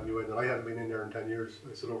Jinx Avenue end, and I hadn't been in there in 10 years.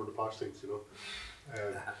 I stood over the posh seats, as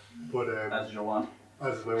is your one.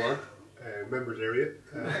 As is my one. Members area.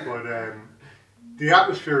 The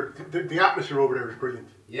atmosphere, the atmosphere over there is brilliant.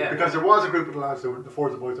 Yeah. Because there was a group of the lads, the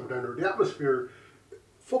Forza boys that were down there. The atmosphere,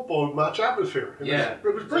 football match atmosphere. It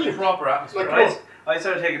was brilliant. Proper atmosphere. Like, I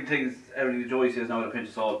started taking things, everything that Joey says now with a pinch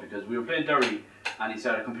of salt, because we were playing Derry and he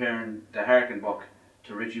started comparing the Harkin buck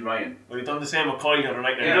to Richie Ryan. Well, he done the same with Coyle the other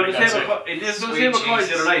night. He done the same with Coyle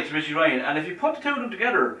the other night to Richie Ryan, and if you put the two of them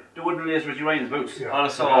together, they wouldn't replace Richie Ryan's boots. Yeah.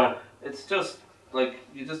 Honestly, it's just like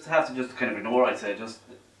you just have to just kind of ignore. I'd say just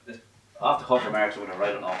off the cuff remarks or whatever.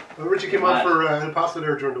 I don't know. Well, Richie came on for El Paso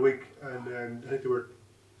there during the week, and I think they were.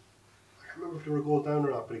 I can't remember if they were goals down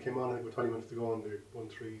or not, but he came on I think with 20 minutes to go and they won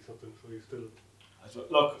 3 something. So he's still.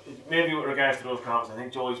 Look, maybe with regards to those comments, I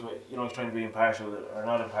think Joey's, he's trying to be impartial or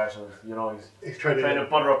not impartial. He's trying to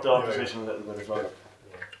butter up the opposition a little bit as well. Yeah.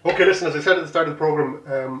 Okay, listen. As I said at the start of the program,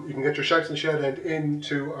 you can get your Shanks and Shed End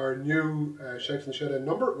into our new Shanks and Shed End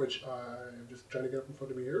number, which I'm just trying to get up in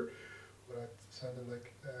front of me here, without sounding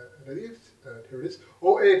like an idiot. And here it is: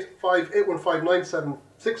 085 815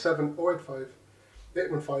 9767 085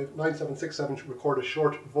 815 9767. Record a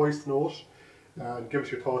short voice note and give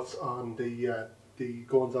us your thoughts on the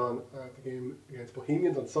goings on at the game against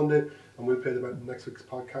Bohemians on Sunday, and we'll play them out in next week's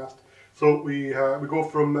podcast. So we go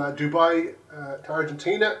from Dubai to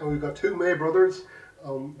Argentina, and we've got 2 May brothers.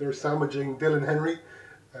 They're sandwiching Dylan Henry,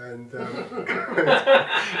 and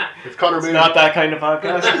it's Conor May. It's not that kind of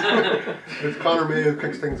podcast. It's Conor May who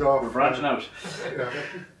kicks things off. We're branching out.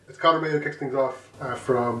 It's Conor May who kicks things off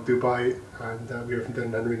from Dubai, and we hear from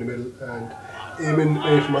Dylan Henry in the middle, and Eamon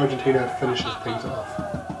May from Argentina finishes things off.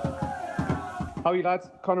 How are you lads?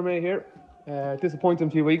 Conor May here. Disappointing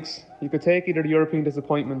few weeks. You could take either the European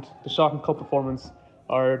disappointment, the shocking cup performance,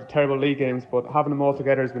 or the terrible league games, but having them all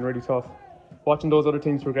together has been really tough. Watching those other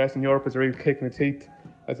teams progress in Europe is a real kick in the teeth,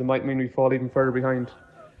 as it might mean we fall even further behind.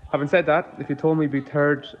 Having said that, if you told me we'd be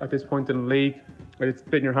third at this point in the league, I'd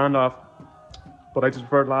spitting your hand off. But I just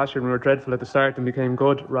preferred last year when we were dreadful at the start and became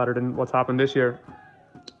good, rather than what's happened this year.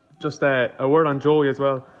 Just a word on Joey as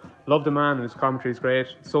well. Love the man, and his commentary is great.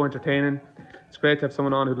 So entertaining. It's great to have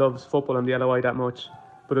someone on who loves football and the LOI that much.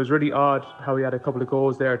 But it was really odd how he had a couple of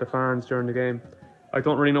goals there at the fans during the game. I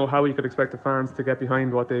don't really know how you could expect the fans to get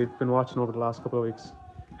behind what they've been watching over the last couple of weeks.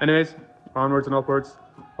 Anyways, onwards and upwards,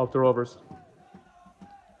 up the Rovers.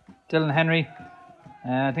 Dylan Henry,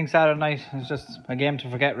 I think Saturday night was just a game to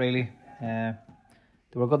forget really. They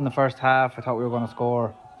were good in the first half. I thought we were going to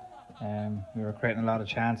score. We were creating a lot of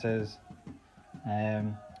chances.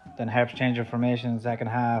 Then Harps changed their formation in the second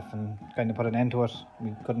half and kind of put an end to it.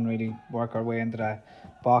 We couldn't really work our way into that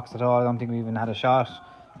box at all. I don't think we even had a shot,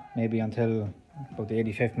 maybe until about the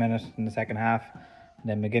 85th minute in the second half. And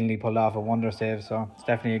then McGinley pulled off a wonder save, so it's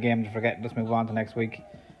definitely a game to forget. Let's move on to next week.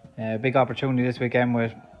 Big opportunity this weekend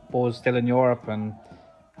with Bows still in Europe and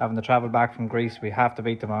having to travel back from Greece. We have to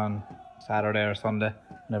beat them on Saturday or Sunday,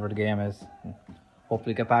 whenever the game is.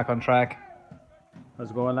 Hopefully get back on track. How's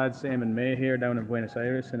it going, lads? Eamon May here down in Buenos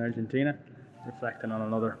Aires in Argentina, reflecting on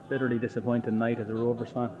another bitterly disappointing night as a Rovers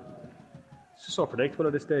fan. It's just so predictable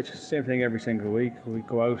at this stage. Same thing every single week. We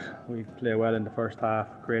go out, we play well in the first half,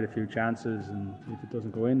 create a few chances, and if it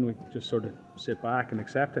doesn't go in, we just sort of sit back and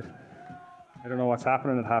accept it. I don't know what's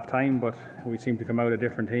happening at half time, but we seem to come out a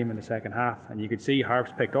different team in the second half, and you could see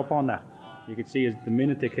Harps picked up on that. You could see as the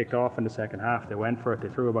minute they kicked off in the second half, they went for it. They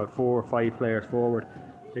threw about 4 or 5 players forward.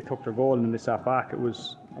 They took their goal and they sat back. It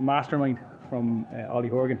was a mastermind from Ollie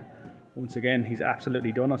Horgan. Once again, he's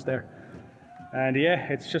absolutely done us there. And yeah,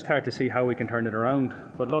 it's just hard to see how we can turn it around.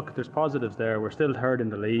 But look, there's positives there. We're still third in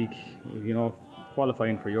the league. You know,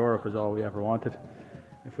 qualifying for Europe is all we ever wanted.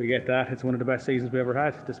 If we get that, it's one of the best seasons we ever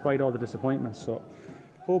had, despite all the disappointments. So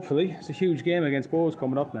hopefully, it's a huge game against Bows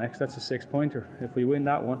coming up next. That's a 6-pointer. If we win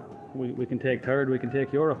that one, we can take third, we can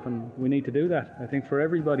take Europe, and we need to do that, I think, for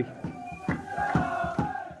everybody.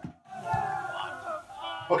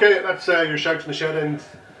 Okay, that's your shouts in the shed end.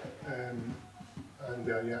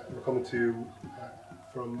 Yeah, we're coming to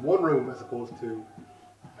from one room as opposed to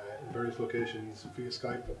in various locations via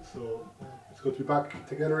Skype. So it's good to be back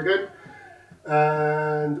together again.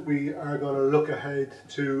 And we are going to look ahead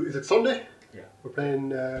to, is it Sunday? Yeah. We're playing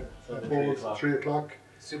Bows 3 o'clock.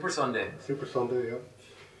 Super Sunday. Super Sunday,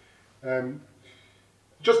 yeah.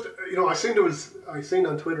 Just, you know, I seen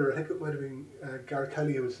on Twitter, I think it might have been Gareth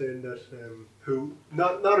Kelly who was saying that, who,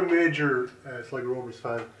 not a major Sligo Rovers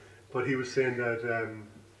fan, but he was saying that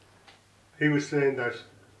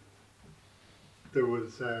there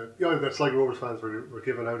was, that Sligo Rovers fans were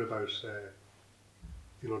giving out about,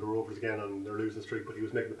 the Rovers again on their losing streak, but he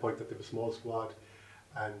was making the point that they have a small squad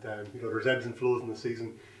and, there's ebbs and flows in the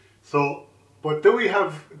season. So, but do we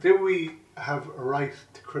have a right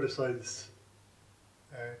to criticise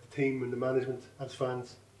the team and the management as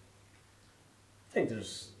fans? I think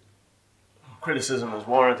there's criticism is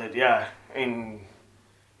warranted, yeah. In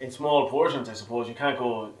small portions, I suppose. You can't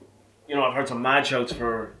go, I've heard some mad shouts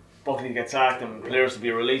for Buckley to get sacked and players to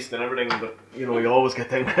be released and everything, but you always get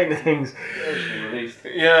them kind of things.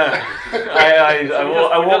 Yeah,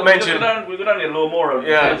 I won't mention. We go down to a low more of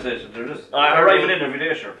the station. They're just arriving in every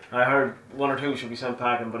day, sure. I heard 1 or 2 should be sent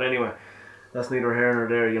packing, but anyway, that's neither here nor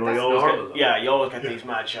there. You always get these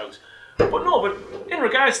mad shouts. But in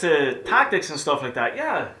regards to tactics and stuff like that,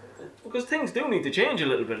 yeah, because things do need to change a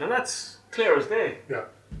little bit, and that's clear as day. Yeah.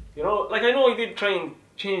 I know he did try and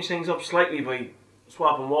change things up slightly by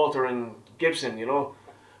swapping Walter and Gibson,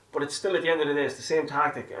 but it's still, at the end of the day, it's the same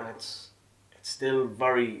tactic, and it's still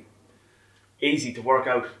very easy to work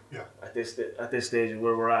out at this stage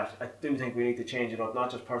where we're at. I do think we need to change it up,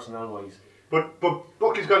 not just personnel wise. But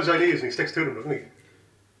Buckley's got his ideas and he sticks to them, doesn't he?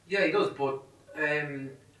 Yeah, he does, but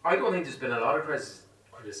I don't think there's been a lot of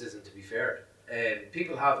criticism, to be fair.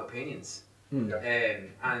 People have opinions,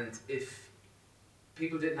 and if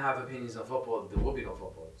people didn't have opinions on football, there would be no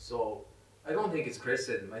football. So I don't think it's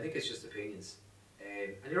criticism, I think it's just opinions.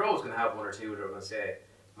 And you're always going to have 1 or 2 that are going to say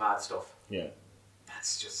mad stuff. Yeah.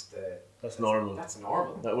 That's just... That's normal. That's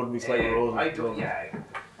normal. That wouldn't be Sligo Rovers.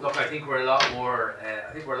 Look, I think we're a lot more...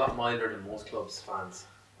 I think we're a lot milder than most clubs' fans.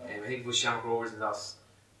 I think it was Shamrock Rovers and lost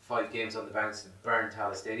 5 games on the bounce and burned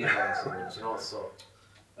Tallaght Stadium down, so...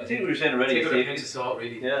 I think we were saying already. Take it with a pinch of salt,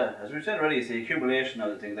 really. Yeah, as we were saying already, it's the accumulation of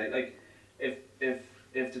the thing. Like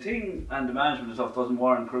if the team and the management and stuff doesn't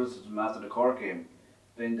warrant criticism after the Cork game,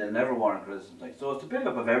 then they'll never warrant criticism. So it's the build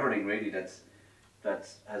up of everything really that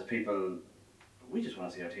has people. We just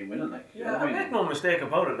want to see our team winning. Make no mistake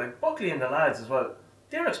about it. Buckley and the lads as well,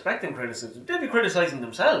 they're expecting criticism. They'll be criticising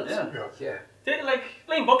themselves. Yeah.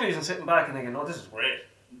 Liam Buckley isn't sitting back and thinking, "Oh, this is great."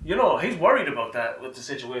 He's worried about that with the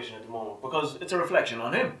situation at the moment because it's a reflection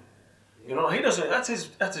on him. He doesn't. That's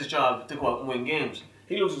his job to go out and win games.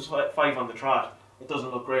 He loses 5 on the trot. It doesn't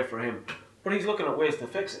look great for him, but he's looking at ways to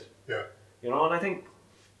fix it. Yeah. You know, and I think,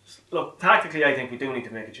 look, tactically, I think we do need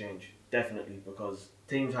to make a change, definitely, because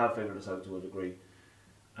teams have figured us out to a degree,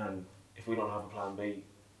 and if we don't have a plan B,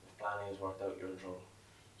 if plan A has worked out, you're in trouble.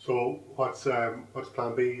 So what's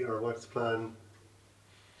plan B, or what's plan?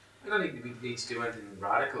 I don't think we need to do anything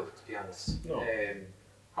radical, to be honest. No.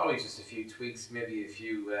 Probably just a few tweaks, maybe a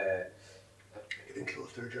few. Get in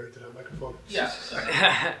close there, Jerry, to that microphone. Yeah.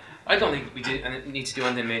 I don't think we need to do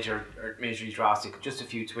anything major or majorly drastic. Just a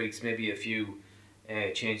few tweaks, maybe a few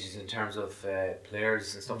changes in terms of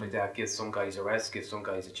players and stuff like that. Give some guys a rest, give some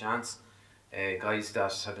guys a chance. Guys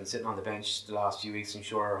that have been sitting on the bench the last few weeks, I'm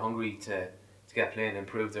sure, are hungry to get playing and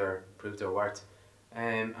prove their worth.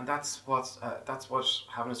 And that's what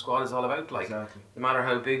having a squad is all about. Like, Exactly. no matter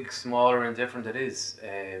how big, small, or indifferent it is,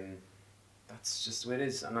 that's just the way it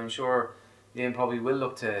is. And I'm sure Liam probably will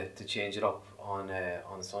look to change it up on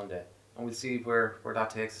Sunday, and we'll see where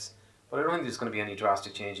that takes us. But I don't think there's going to be any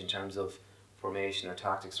drastic change in terms of formation or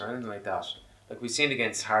tactics or anything like that. Like we've seen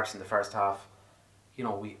against Hearts in the first half, you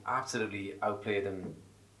know, we absolutely outplayed them,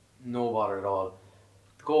 no bother at all.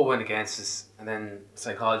 The goal went against us, and then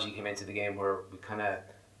psychology came into the game where we kind of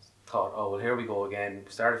thought, oh well, here we go again.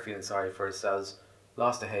 We started feeling sorry for ourselves,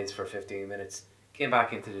 lost the heads for 15 minutes, came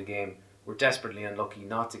back into the game. We're desperately unlucky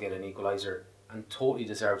not to get an equaliser, and totally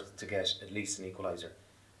deserved to get at least an equaliser.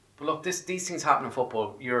 But look, these things happen in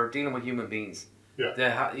football. You're dealing with human beings. Yeah.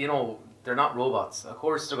 They're not robots. Of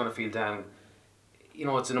course they're going to feel down. You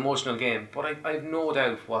know, it's an emotional game. But I have no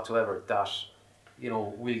doubt whatsoever that, you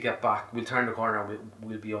know, we'll get back, we'll turn the corner, and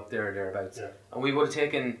we'll be up there or thereabouts. Yeah. And we would have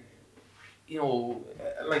taken, you know,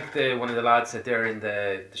 like one of the lads said there in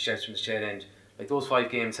the Sheds from the Shed end, like those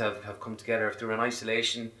 5 games have come together. If they were in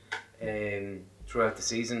isolation throughout the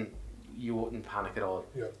season, you wouldn't panic at all.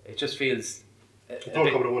 Yeah. It just feels a all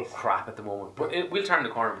bit coming at once. crap at the moment. But we'll turn the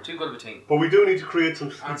corner. We're too good of a team. But we do need to create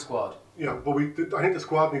some And squad. Yeah, but I think the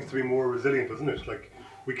squad needs to be more resilient, doesn't it? Like,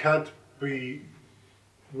 we can't be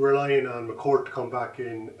relying on McCourt to come back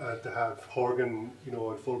in and to have Horgan, you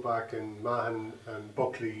know, and fullback, and Mahan and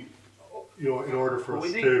Buckley, you know, in order for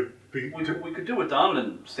us to be. We could do with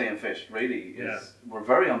Donlan staying fit. Really, Yeah. We're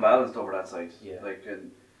very unbalanced over that side. Yeah. Like,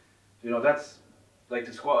 and you know, that's like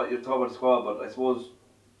the squad. You talk about the squad, but I suppose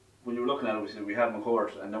when you were looking at it, we said we have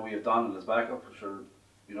McCourt and then we have Donlan as backup. Sure,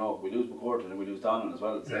 you know, we lose McCourt and then we lose Donlan as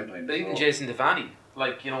well at the same time. But even Jason Devaney,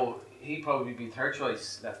 like, you know, he'd probably be third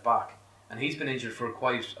choice left back, and he's been injured for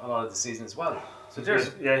quite a lot of the season as well. So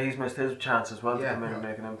He's missed his chance as well to come in and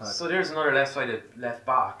make an impact. So there's another left-sided left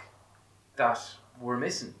back that we're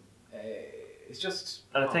missing. It's just.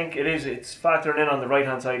 And I think it's factoring in on the right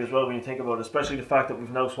hand side as well when you think about it, especially the fact that we've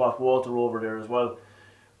now swapped Walter over there as well.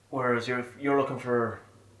 Whereas you're looking for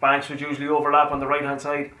Banks would usually overlap on the right hand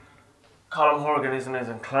side. Colin Horgan isn't as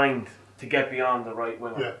inclined to get beyond the right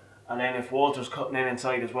winger. Yeah. And then if Walter's cutting in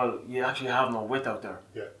inside as well, you actually have no width out there.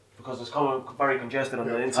 Yeah. Because it's coming very congested on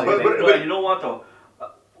the inside. But you know what though?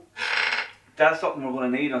 That's something we're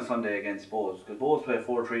going to need on Sunday against Bows, because Bows play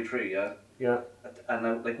 4-3-3, yeah? Yeah.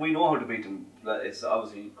 And like, we know how to beat them. It's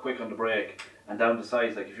obviously quick on the break and down the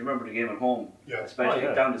sides. Like, if you remember the game at home, especially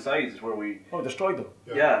down the sides is where we destroyed them.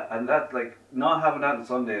 Yeah, and that, like, not having that on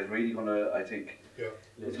Sunday is really going to, I think,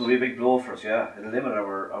 it's going to be a big blow for us. Yeah, it'll limit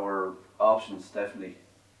our options definitely.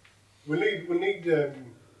 We'll need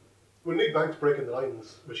Banks breaking the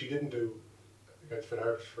lines, which he didn't do against Finn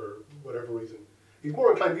Harps for whatever reason. He's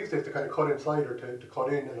more inclined these days to kind of cut inside or to cut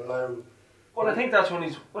in and allow. Well, I think that's when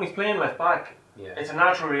he's playing left back. Yeah. It's a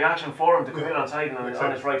natural reaction for him to come in on side and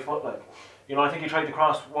on his right foot. Like, you know, I think he tried to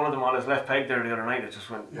cross one of them on his left peg there the other night. It just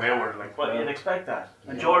went wayward. Like, but you'd expect that.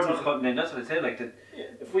 And Jordan was cutting in. That's what I say. Like,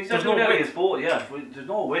 if we start doing that against Bows, there's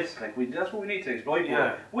no width. Like, that's what we need to exploit.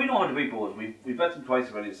 Yeah. We know how to beat Bows. We bet them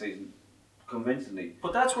twice already this season, convincingly.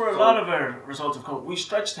 But that's where a lot of our results have come. We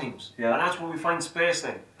stretch teams, and that's where we find space.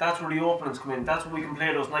 Then that's where the openings come in. That's where we can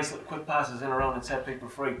play those nice little quick passes in around and set people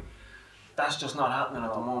free. That's just not happening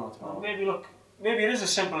at the moment. Maybe it is as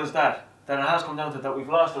simple as that. That it has come down to that we've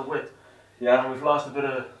lost a width. Yeah, and we've lost a bit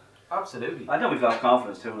of. Absolutely. I think we've lost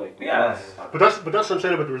confidence too. Like, But that's what I'm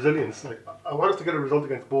saying about the resilience. Like, I want us to get a result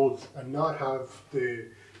against Bows and not have the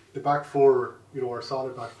back four, you know, our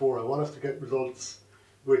solid back four. I want us to get results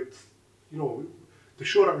with, you know, to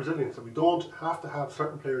show that resilience, that we don't have to have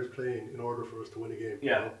certain players playing in order for us to win a game.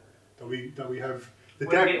 Yeah. You know? That we have the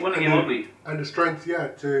Win a depth game and the strength,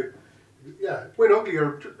 to win ugly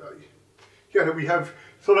or that we have.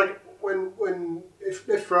 So like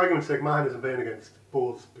if for argument's sake Mahan isn't playing against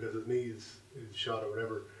Bows because his knee is shot or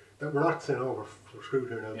whatever, that we're not saying we're screwed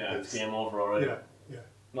here now. Yeah, it's game over already. Yeah.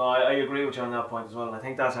 No, I agree with you on that point as well, and I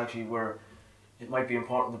think that's actually where it might be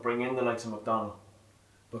important to bring in the likes of McDonald,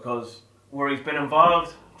 because where he's been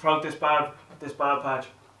involved throughout this bad patch,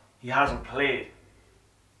 he hasn't played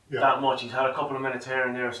that much. He's had a couple of minutes here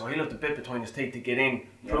and there, so he'll have the bit between his teeth to get in,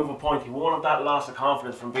 prove a point. He won't have that loss of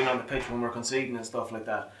confidence from being on the pitch when we're conceding and stuff like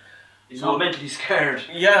that. He's not mentally scared.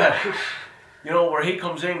 Yeah. You know, where he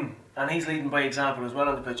comes in and he's leading by example as well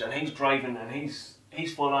on the pitch, and he's driving and he's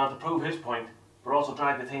full on to prove his point, but also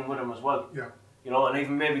drag the team with him as well. Yeah. You know, and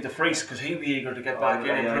even maybe the Freeze, because he'd be eager to get back in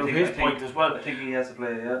and prove his point as well. I think he has to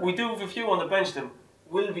play, yeah. We do have a few on the bench that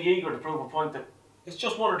will be eager to prove a point that it's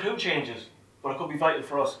just 1 or 2 changes, but it could be vital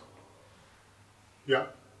for us. Yeah.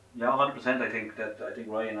 Yeah, 100%. I think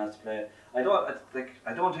Ryan has to play.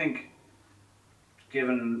 I don't think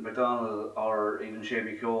giving McDonald or even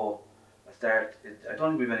Shamie Keogh a start. I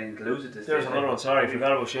don't think we've anything to lose at this. There's another one. Sorry, I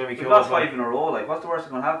forgot about Shamie Keogh. We've lost 5 in a row. Like, what's the worst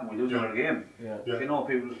that can happen? We lose another game. Yeah. You know,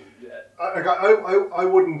 people. I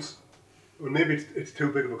wouldn't. Well, maybe it's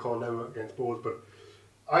too big of a call now against Bowes, but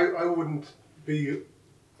I wouldn't be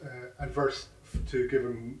adverse to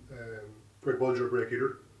giving Greg Bulger a break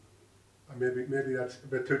either. And maybe that's a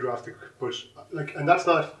bit too drastic, but like, and that's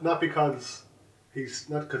not because he's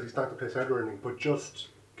not to play side or anything, but just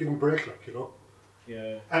give him a break, like, you know.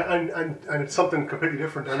 Yeah. And it's something completely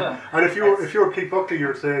different. And if you're Keith Buckley,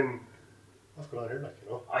 you're saying, what's going on here, like, you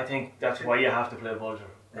know. I think that's why you have to play Bulger.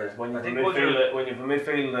 Yeah. When you have a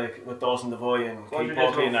midfield like with Dawson Devoy and Keith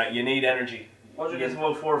Buckley and that, you need energy. Bulger gets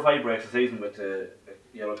about 4 or 5 breaks a season with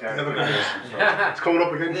yellow card. It's coming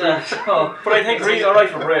up again. Yeah. But I think he's alright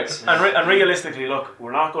for breaks. And realistically, look,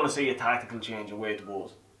 we're not going to see a tactical change away to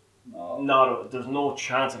Bowes. No, there's no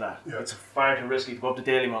chance of that. Yeah. It's far too risky to go up to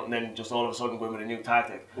Dalymount and then just all of a sudden go in with a new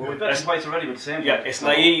tactic. Well, we've bet twice already with the same. Yeah, it's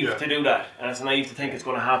naive to do that, and it's naive to think it's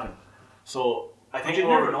going to happen. So I think you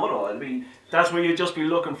never know though. I mean, that's where you'd just be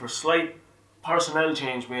looking for slight personnel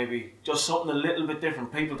change, maybe just something a little bit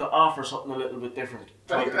different. People to offer something a little bit different.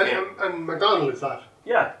 And McDonald is that.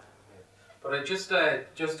 Yeah. But I just to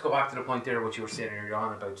go back to the point there, what you were saying earlier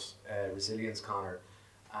on about resilience, Connor,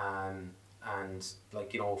 and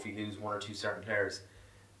like, you know, if we lose 1 or 2 certain players,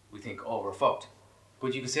 we think, oh, we're fucked.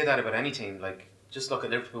 But you can say that about any team. Like, just look at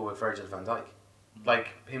Liverpool with Virgil van Dijk. Like,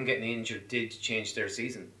 him getting injured did change their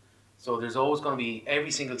season. So there's always going to be, every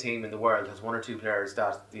single team in the world has 1 or 2 players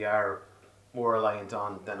that they are more reliant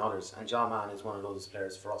on than others, and John Mann is one of those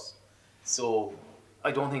players for us. So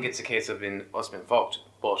I don't think it's a case of us being fucked,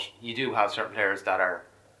 but you do have certain players that are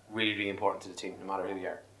really, really important to the team, no matter who they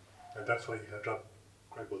are. And that's why you have dropped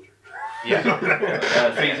Greg Bulger. Yeah.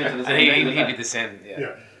 feeds into the same. He'll be the same.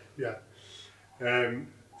 Yeah.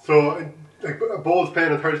 So, like, Bowles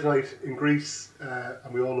playing on Thursday night in Greece,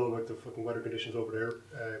 and we all know about the fucking weather conditions over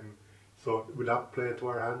there. So will that play into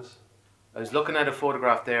our hands? I was looking at a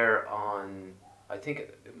photograph there on, I think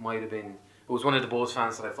it might have been, it was one of the Bowes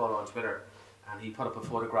fans that I follow on Twitter, and he put up a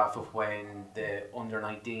photograph of when the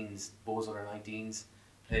under-19s, Bowes under-19s,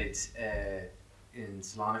 played in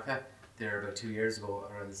Salonika there about 2 years ago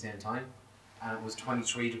around the same time, and it was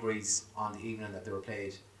 23 degrees on the evening that they were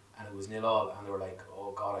played, and it was 0-0, and they were like,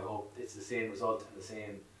 oh God, I hope it's the same result and the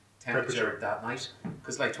same temperature that night,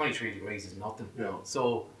 because like 23 degrees is nothing. Yeah.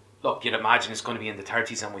 So look, you'd imagine it's going to be in the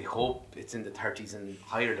 30s, and we hope it's in the 30s, and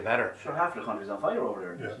higher the better. Sure, half the country's on fire over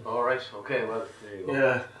there. Yeah. All right, okay, well, there you go.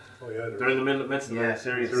 Yeah. Oh yeah. They're in the midst of a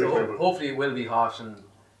serious. So hopefully it will be hot and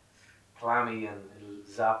clammy, and it'll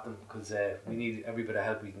zap them, because we need every bit of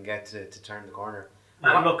help we can get to turn the corner.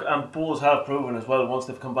 And look, and Bowes have proven as well, once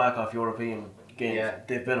they've come back off European games,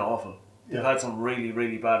 they've been awful. They've had some really,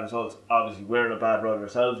 really bad results. Obviously, we're in a bad run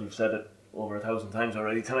ourselves. We've said it over 1,000 times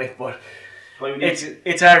already tonight, but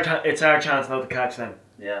it's our chance now to catch them.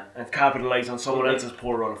 Yeah. And capitalise on someone else's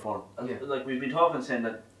poor run of form. And like we've been talking, saying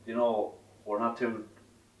that, you know, we're not going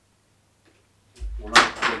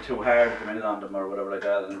too hard at the minute on them or whatever like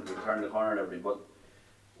that, and we turn the corner and everything. But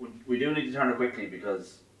we do need to turn it quickly,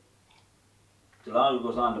 because the longer it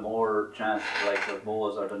goes on, the more chance like the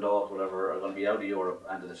Bowes or Dundalk, whatever, are going to be out of Europe,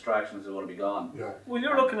 and the distractions are going to be gone. Yeah. Well,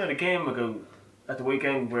 you're looking at a game ago at the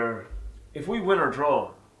weekend where if we win or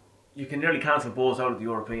draw, you can nearly cancel Bowes out of the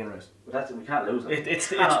European race. But we can't lose it. It's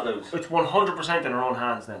 100% in our own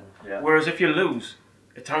hands then. Yeah. Whereas if you lose,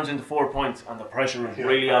 it turns into 4 points and the pressure is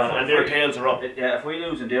really on, and their tails are up. If we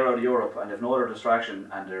lose and they're out of Europe and they've no other distraction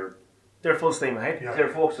and they're full steam ahead. Their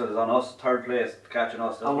focus is on us, third place, catching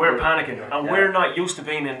us. And we're panicking, and we're not used to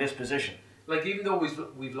being in this position. Like, even though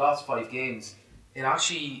we've lost 5 games, it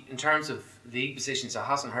actually, in terms of league positions, it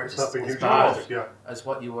hasn't hurt us as bad as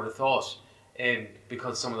what you would have thought.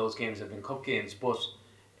 Because some of those games have been cup games, but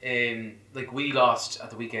like we lost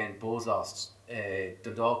at the weekend, Bowes lost,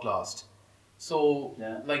 Dundalk lost, So,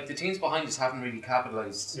 like, the teams behind us haven't really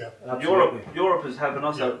capitalised. Yeah. And Europe is helping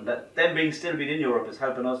us out. Them still being in Europe is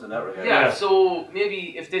helping us in that regard. Yeah, so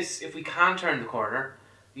maybe if we can turn the corner,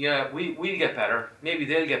 we'll get better. Maybe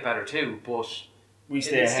they'll get better too, but we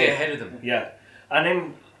stay ahead of them. Yeah. And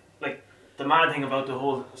then, like, the mad thing about the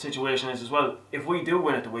whole situation is as well, if we do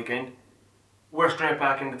win at the weekend, we're straight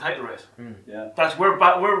back in the title race. Yeah.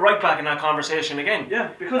 We're right back in that conversation again.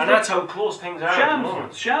 Yeah, because that's how close things are at the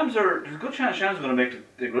moment. There's a good chance Shams are going to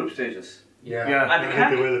make the group stages. Yeah.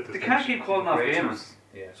 And they can't keep calling off games.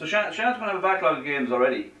 Yeah. So Shams going to have a backlog of games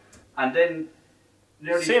already, and then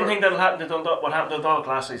same thing that'll happen to Dundalk. What happened to Dundalk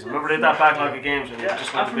last season? Remember they had that backlog of games, and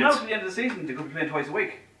just went and from now to the end of the season, they could be playing twice a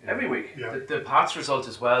week, every week. Yeah. The Pats result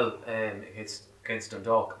as well against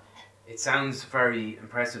Dundalk, it sounds very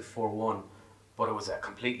impressive 4-1, but it was a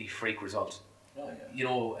completely freak result. Oh, yeah. You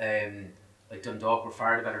know, like Dundalk were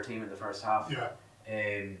far the better team in the first half. Yeah.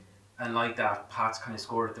 And like that, Pats kind of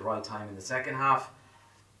scored at the right time in the second half.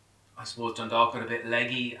 I suppose Dundalk got a bit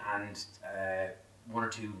leggy and one or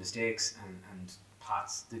two mistakes, and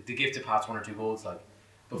Pats, they gave to Pats 1 or 2 goals. Like,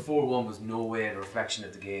 but 4-1 was no way a reflection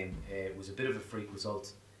of the game. It was a bit of a freak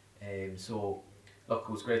result. So, look,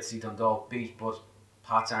 it was great to see Dundalk beat, but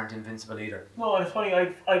Pats aren't invincible either. No, and it's funny,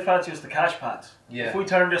 I'd fancy us to catch Pats. Yeah. If we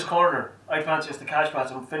turn this corner, I'd fancy us to catch Pats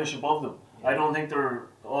and finish above them. Yeah. I don't think they're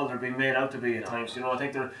being made out to be at times. You know, I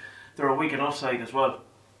think they're a weak enough side as well.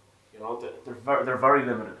 You know, they're very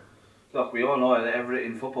limited. Look, we all know that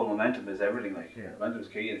in football, momentum is everything. Like, momentum is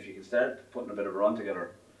key, and if you can start putting a bit of a run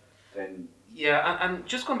together, then... Yeah, and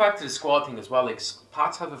just going back to the squad thing as well, like,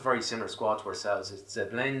 Pats have a very similar squad to ourselves. It's a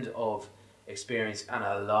blend of experience and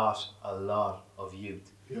a lot of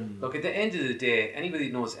youth. Yeah. Look, at the end of the day, anybody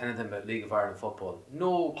that knows anything about League of Ireland football,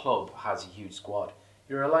 no club has a huge squad.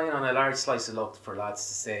 You're relying on a large slice of luck for lads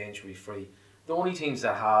to stay injury free. The only teams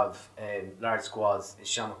that have large squads is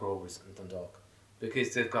Shamrock Rovers and Dundalk,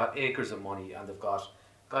 because they've got acres of money and they've got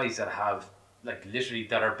guys that have, like, literally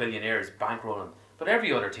that are billionaires bankrolling. But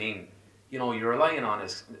every other team, you know, you're relying on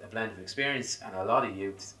a blend of experience and a lot of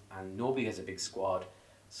youth, and nobody has a big squad.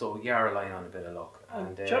 So you are relying on a bit of luck,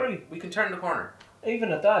 and Jerry, we can turn the corner.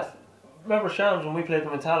 Even at that, remember Shams when we played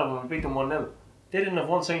them in Tallinn when we beat them 1-0? They didn't have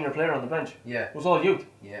one senior player on the bench. Yeah. It was all youth.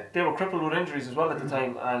 Yeah. They were crippled with injuries as well at the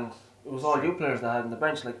time, and it was all youth players they had on the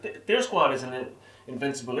bench. Like, their squad isn't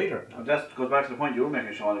invincible either. And that goes back to the point you were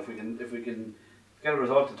making, Sean. If we can get a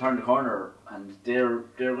result to turn the corner, and they're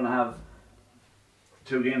going to have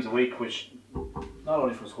 2 games a week, which not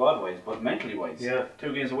only from squad wise but mentally wise. Yeah.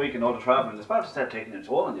 2 games a week and all the travelling, it's about to start taking a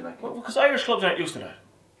toll on you. Like, well, because Irish clubs aren't used to that.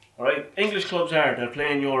 Alright, English clubs are. They're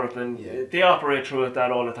playing Europe and they operate through it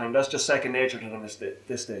that all the time. That's just second nature to them at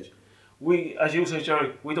this stage. We, as you say,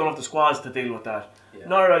 Jerry, we don't have the squads to deal with that. Yeah.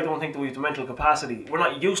 Nor I don't think that we have the mental capacity. We're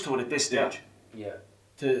not used to it at this stage. Yeah.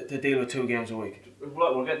 To deal with 2 games a week.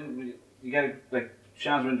 You get like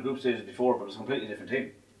Shams were in the group stages before, but it's a completely different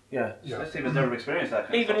team. Yeah. So this team has never experienced that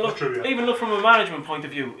kind even of stuff. Even look from a management point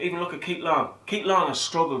of view. Even look at Keith Long. Keith Long has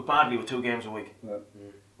struggled badly with 2 games a week. Yeah.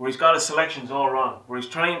 Where he's got his selections all wrong. Where he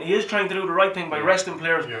is trying to do the right thing by resting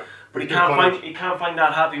players, but he can't find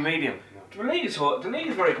that happy medium. The league is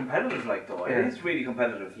very competitive, like, though. It is really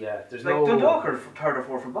competitive. Yeah, there's like Dundalk are 3rd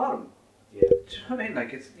or 4th from bottom. Yeah. Do you know what I mean?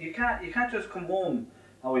 Like, it's you can't just come home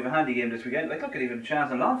and we have a handy game this weekend. Like, look at even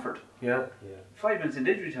Chance and Longford. Yeah. 5 minutes in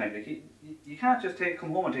injury time. Like, you can't just come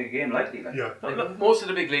home and take a game lightly. Like. Yeah. Like, most of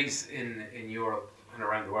the big leagues in Europe and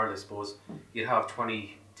around the world, I suppose, you'd have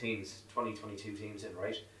 20 teams, 22 teams in,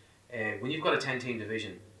 right? When you've got a 10-team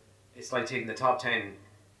division, it's like taking the top 10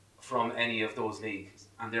 from any of those leagues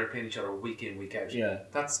and they're playing each other week in, week out. Yeah.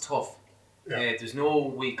 That's tough. Yeah. There's no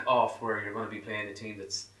week off where you're going to be playing a team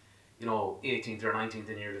that's, you know, 18th or 19th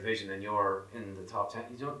in your division and you're in the top 10.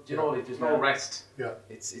 You know, like, there's no rest. Yeah.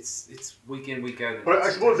 It's week in, week out. But I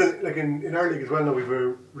suppose in our league as well now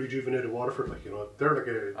we've rejuvenated Waterford. Like, you know, they're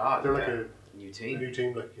like a new team.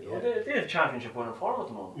 Like, you know. They have championship winning form at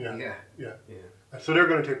the moment. Yeah. So they're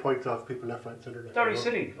going to take points off people left, right, and centre. Like, Derry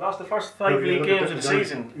City lost the first 5 league games of the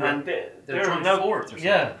season, and they're now 4th or something.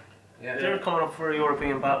 Yeah. They're coming up for a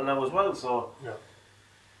European battle now as well. So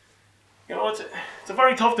you know, it's a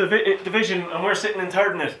very tough division, and we're sitting in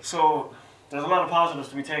 3rd in it. So there's a lot of positives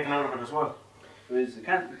to be taken out of it as well. We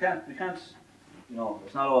can't. You know,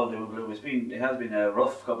 it's not all doom and gloom. It has been a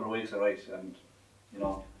rough couple of weeks, alright, and you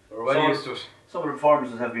know. We're well used to it. Some of the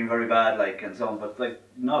performances have been very bad, like, and some, but like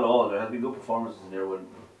not all. There have been good performances in there with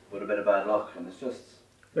a bit of bad luck, and it's just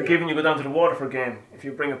like even you go down to the Waterford game. If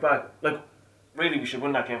you bring it back, like really, we should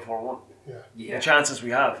win that game 4-1. Yeah. The chances we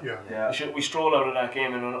have. Yeah. We stroll out of that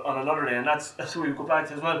game on another day, and that's what we go back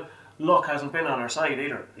to as well. Luck hasn't been on our side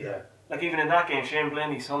either. Yeah. Like even in that game, Shane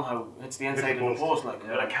Blaney somehow hits the inside of the post like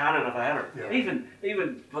with a cannon of a header. Yeah.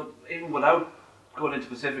 Even without going into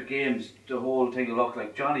specific games, the whole thing will look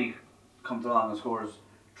like Johnny comes along and scores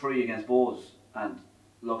 3 against Bows and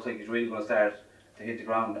looks like he's really going to start to hit the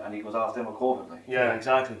ground, and he goes off then with COVID. Like. Yeah,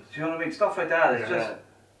 exactly. Do you know what I mean? Stuff like that. It's just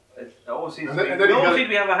it always seems And to then- be. and then You you always gotta- seem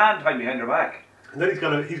to have a hand tied behind their back. And then he's got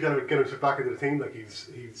to get himself back into the team. Like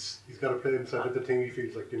he's got to play himself into the team. He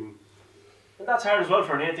feels like in. And that's hard as well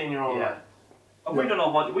for an 18-year-old. Yeah. And we don't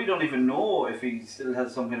know we don't even know if he still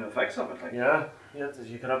has some kind of effects of it. Like. Yeah,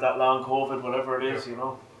 you could have that long COVID, whatever it is, you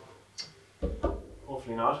know.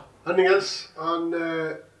 Hopefully not. Anything else on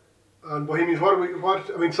Bohemians?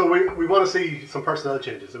 So we want to see some personnel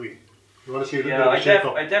changes, do we? We want to see a little bit of a shake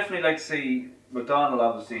up. I definitely like to see McDonald.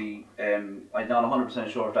 Obviously, I'm not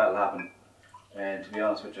 100% sure if that'll happen. And to be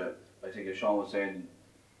honest with you, I think as Sean was saying,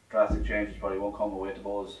 drastic changes probably won't come away to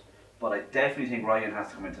Bows. But I definitely think Ryan has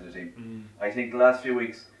to come into the team. I think the last few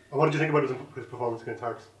weeks. And what did you think about his performance against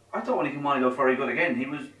Hearts? I thought when he came on, he looked very good again. He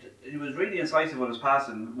was really incisive with his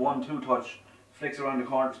passing, 1-2 touch, flicks around the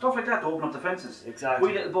corner, stuff like that to open up defences. Exactly.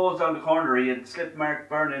 Wee little balls down the corner. He had slipped Mark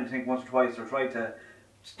Byrne in, I think, once or twice, or tried to.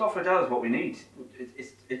 Stuff like that is what we need.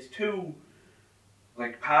 It's too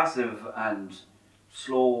like passive and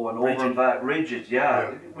slow and over and back, rigid.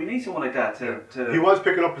 Yeah, we need someone like that to. He was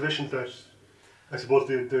picking up positions that I suppose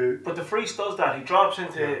But the Freeze does that. He drops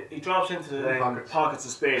into pockets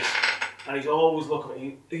of space, and he's always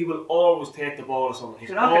looking. He will always take the ball or something.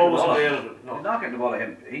 He's always available. No, you're not getting the ball at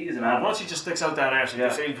him. He is an animal. Once he just sticks out that arse,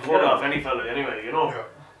 he'll pull off any fella anyway. You know.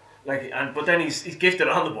 Yeah. But then he's gifted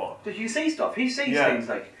on the ball. Did you see stuff? He sees things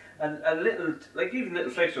like and little even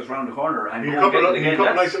little flicks just round the corner and he go got and get it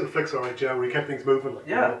again. nice little flicks, alright, yeah, where he kept things moving. Like,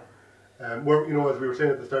 yeah. We're, as we were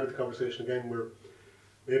saying at the start of the conversation again, we're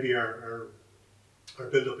maybe our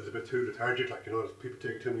build up is a bit too lethargic. Like as people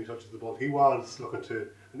take too many touches of the ball. He was looking to,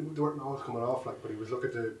 and they weren't always coming off. Like, but he was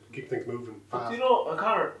looking to keep things moving fast. But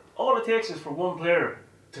Connor, all it takes is for one player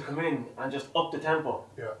to come in and just up the tempo.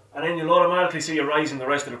 Yeah. And then you'll automatically see a rise in the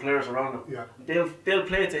rest of the players around him. Yeah. They'll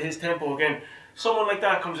play to his tempo again. Someone like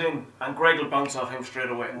that comes in and Greg will bounce off him straight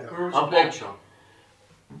away. Yeah. Where's the bench, Sean?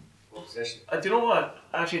 Do you know what?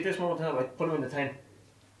 Actually, at this moment in time, I'd put him in the 10.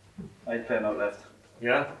 I'd play him out left.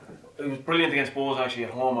 Yeah. He was brilliant against Bows actually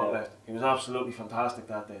at home out left. He was absolutely fantastic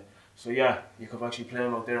that day. So yeah, you could actually play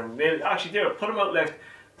him out there. Put him out left,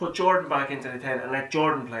 put Jordan back into the 10 and let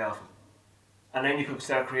Jordan play off him. And then you could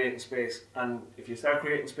start creating space. And if you start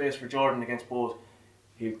creating space for Jordan against Bows,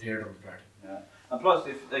 he'll tear them apart. Yeah. And plus,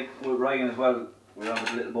 if with Ryan as well, we're on with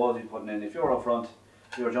the little balls he's putting in. If you're up front,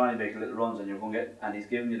 you're Johnny making little runs and you're going to get, and he's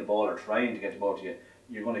giving you the ball or trying to get the ball to you,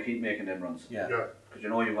 you're going to keep making them runs. Yeah. Because you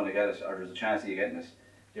know you're going to get it, or there's a chance of you getting it.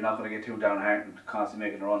 You're not going to get too downhearted and constantly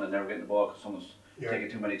making a run and never getting the ball because someone's taking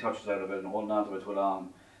too many touches out of it and holding on to it too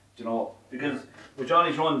long. Do you know? Because with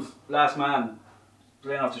Johnny's runs, last man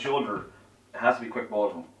playing off the shoulder, it has to be quick ball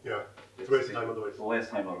to him. Yeah. It's a waste of time otherwise. It's a waste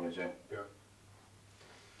of time otherwise, yeah. Yeah.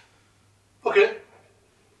 Okay.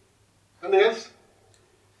 Anything else?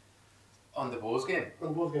 On the Bows game? On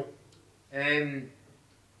the Bows game.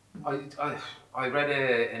 I read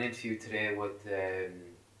an interview today with what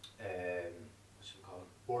should we call him?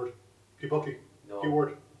 Ward. Keepucky. No.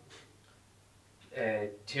 Keyword.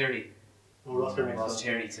 Tierney. Oh, Ross Tierney. Ross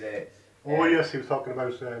Tierney today. Oh yes, he was talking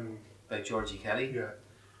about Georgie Kelly. Yeah.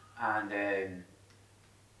 And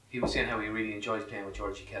he was saying how he really enjoys playing with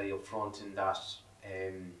Georgie Kelly up front, and that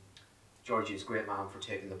Georgie is a great man for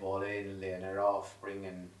taking the ball in and laying it off, bringing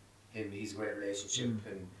him. He's a great relationship,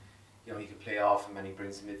 and he can play off him, and he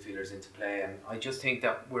brings the midfielders into play. And I just think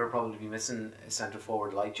that we're probably missing a centre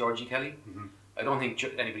forward like Georgie Kelly. Mm-hmm. I don't think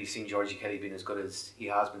anybody's seen Georgie Kelly being as good as he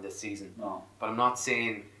has been this season. No. But I'm not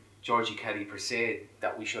saying Georgie Kelly per se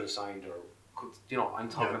that we should have signed or could. I'm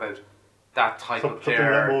talking about that type of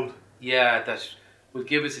player. That will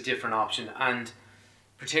give us a different option, and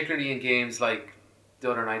particularly in games like the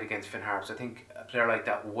other night against Finn Harps, I think a player like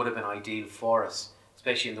that would have been ideal for us,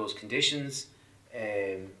 especially in those conditions.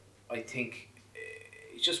 I think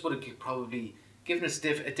it just would have probably given us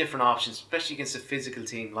a different option, especially against a physical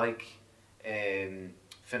team like Finn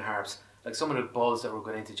Harps. Like some of the balls that were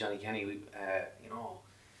going into Johnny Kenny,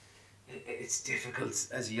 it's difficult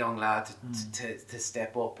as a young lad to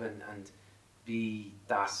step up and be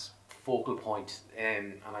that focal point.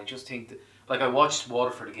 And I just think that, like, I watched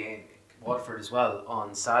Waterford as well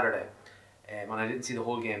on Saturday. And I didn't see the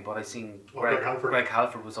whole game, but I seen Greg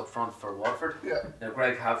Halford was up front for Waterford. Yeah. Now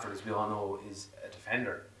Greg Halford, as we all know, is a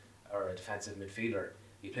defender or a defensive midfielder.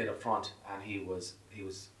 He played up front and he was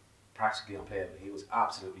practically unplayable. He was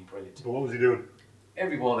absolutely brilliant. But what was he doing?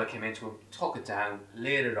 Every ball that came into him, took it down,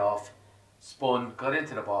 laid it off. spun, got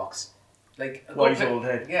into the box. Like a Wise good old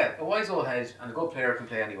head. Yeah, a wise old head, and a good player can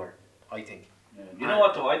play anywhere, I think. Yeah. You know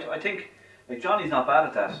what though? I think like Johnny's not bad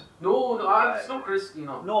at that. No, it's not Chris, you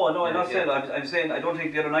know. No, I'm not saying that. I'm saying I don't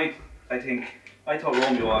think the other night. I thought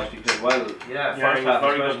Romeo actually played well. Yeah, first he was half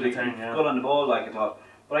very good especially, on the 10, yeah. good on the ball, like I thought.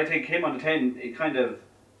 But I think him on the 10, it kind of,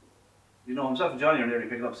 himself and Johnny are nearly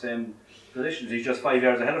picking up the same positions. He's just 5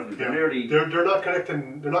 yards ahead of them. Yeah. They're nearly. They're not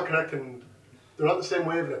connecting. They're not connecting. They're not the same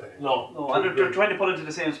wavelength. I think. No, and they're trying to put into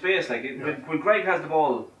the same space. Like when Greg has the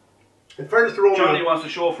ball, in fairness to Romeo, Johnny wants to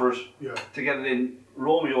show for it Yeah. to get it in.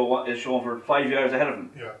 Romeo is showing for 5 yards ahead of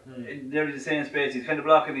him. Yeah. In nearly the same space. He's kind of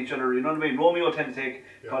blocking each other. You know what I mean? Romeo will tend to take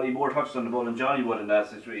probably more touches on the ball than Johnny would in that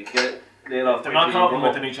situation. Get laid off. They're not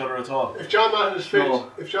complimenting each other at all. If John Mahon is fit, No.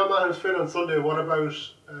 on Sunday, what about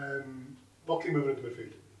Buckley moving into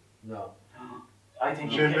midfield? No. I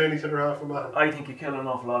think Shane Bailey centre half for Mahon. I think you kill an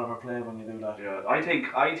awful lot of our play when you do that. Yeah, I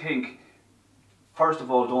think first of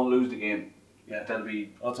all, don't lose the game. Yeah. That'll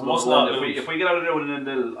be. It's a must not if lose. if we get out of there with an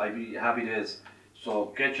 0-0, I'd be happy days.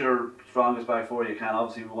 So get your strongest back four you can.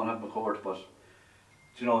 Obviously, we won't have McCourt, but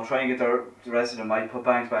try and get the rest of them. Might put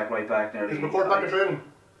Banks right back nearly. Is McCourt back in training?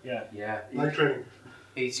 Yeah. Light training.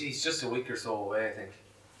 He's just a week or so away, I think.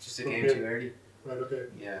 Just a game Okay. too early. Right. Okay.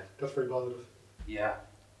 Yeah. That's very positive. Yeah.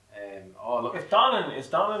 Look. If Donnan is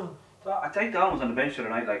Donnan, I think Don was on the bench the other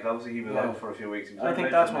night. Like obviously he was Yeah. out for a few weeks. He was I on the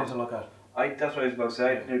think bench that's the one other to night. look at. That's what I was about to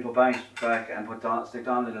say. Maybe put Banks back and stick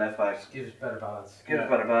Don in the left back. Give us better balance. Give us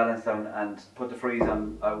better balance down and put the freeze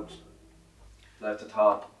on out left to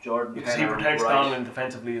top. Jordan Because he Penner protects right. Donnan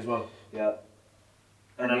defensively as well. Yeah.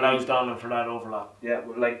 And allows Donnan for that overlap. Yeah,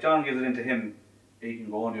 well, like John gives it into him, he can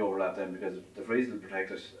go on the overlap then because the freeze will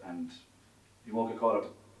protect it and you won't get caught up.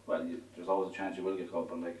 Well, there's always a chance you will get caught,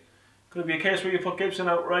 but like. Could it be a case where you put Gibson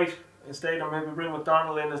out right instead, or maybe bring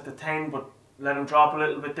McDonald in as the 10, but let him drop a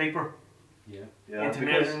little bit deeper Yeah, into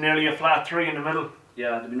because, nearly a flat 3 in the middle,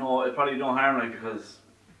 it probably don't harm like because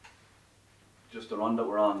just the run that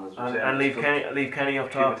we're on, as we say, and leave Kenny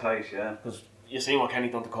up top. Keep it tight, yeah. Because you see what Kenny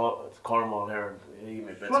done to Cornwall here. He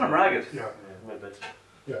made bits. Run him ragged. Yeah. Made bits.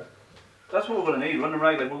 Yeah. That's what we're going to need, run him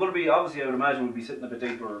ragged. Like, we're going to be, obviously I would imagine we'd be sitting a bit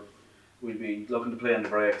deeper, we'd be looking to play on the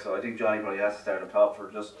break, so I think Johnny probably has to start up top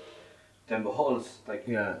for just them balls, like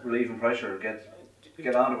relieving pressure, get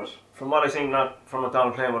onto it. From what I've seen, not from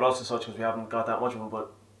McDonald playing with us as such, because we haven't got that much of him,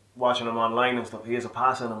 but watching him online and stuff, he has a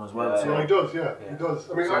pass in him as well. Yeah. So Yeah, he does. Yeah, he does.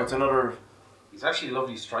 I mean, so it's another. He's actually a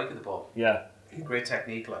lovely strike of the ball. Yeah. Great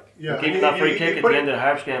technique, like. yeah. Keeping that free kick at the end of the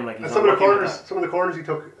Harps game, like he's And not looking at that. some of the corners he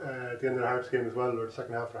took at the end of the Harps game as well, or the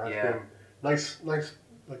second half of the Harps game. Nice, like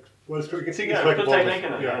well, you can see he's like a good ball. technique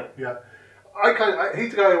in it, Yeah.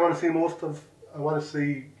 He's the guy I want to see most of. I want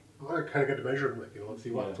to kind of get the measure of him, like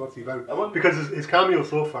see what's he about. Because his cameo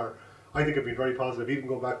so far, I think, have been very positive. Even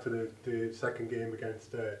going back to the second game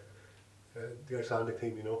against the Icelandic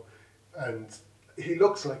team, and he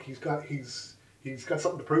looks like he's got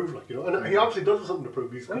something to prove, like and he obviously does have something to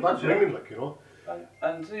prove. He's come back from England, like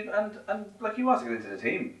And like he wants to get into the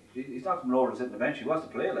team. He's not coming over to sit on the bench. He wants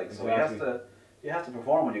to play, like so. He has to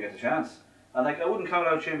perform when you get the chance. And like I wouldn't count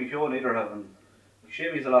out Shamey Keoghan either.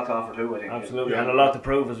 Shamey's a lot to offer too, I think. Absolutely, and a lot to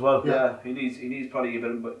prove as well. Yeah, he needs probably a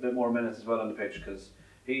bit more minutes as well on the pitch because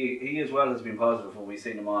he as well has been positive when we've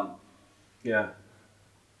seen him on. Yeah.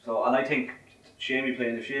 So and I think Shamey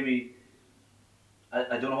playing if Shamey.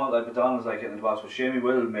 I don't know what like McDonald's like getting into the box, but Shamey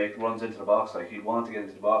will make runs into the box. Like he'd want to get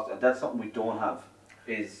into the box, and that's something we don't have.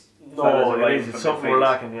 It's something we're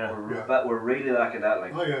lacking. Yeah, we're really lacking that.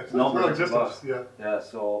 Like it's numbers into the non-existent. box. Yeah.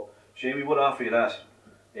 So Shamey would offer you that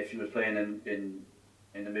if he was playing in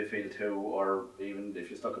the midfield too, or even if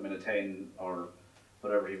you stuck him in a 10 or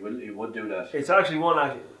whatever, he would do that. It's actually one.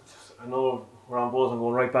 I know we're on balls and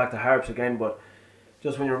going right back to Harps again, but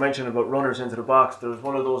just when you were mentioning about runners into the box, there's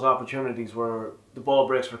one of those opportunities where the ball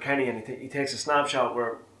breaks for Kenny and he takes a snapshot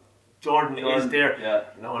where Jordan is there. Yeah.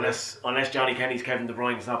 Unless Johnny Kenny's Kevin De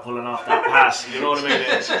Bruyne is not pulling off that pass. You know what I mean?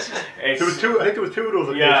 I think there was two of those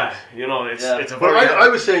occasions. Yeah, it's a very. But I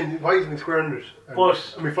was saying, why isn't he squaring it?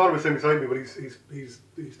 But my father was sitting beside me, but he's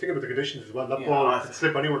thinking about the conditions as well. That ball could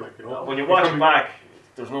slip anywhere, like When you watch it back,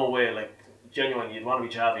 there's no way, like genuinely, you'd want to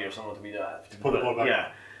be Chavi or someone to be that to pull the ball back.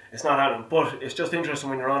 Yeah, it's not happening. But it's just interesting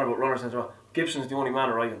when you're on about runners and so. Gibson's the only man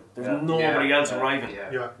arriving. There's nobody else arriving.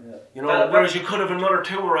 Yeah. Whereas you could have another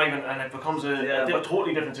two arriving, and it becomes a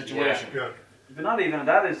totally different situation. Yeah. But not even in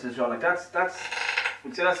that instance, John. Like that's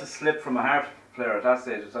we'd say that's a slip from a Harp player at that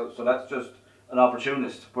stage. So that's just an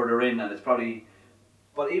opportunist where they're in, and it's probably.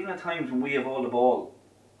 But even at times when we have all the ball,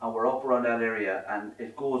 and we're up around that area, and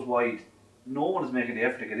it goes wide, no one is making the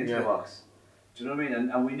effort to get into the box. Do you know what I mean?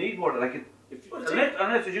 And we need more. Like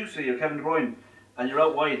Unless as you say, you're Kevin De Bruyne and you're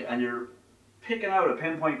out wide and you're picking out a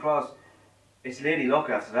pinpoint cross, it's lady luck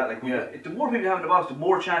after that. Like the more people you have in the box, the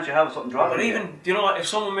more chance you have of something dropping. But even, do you know what, if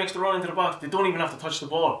someone makes the run into the box, they don't even have to touch the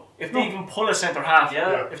ball. If they even pull a centre half,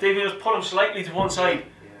 if they even just pull them slightly to one side,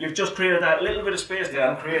 you've just created that little bit of space that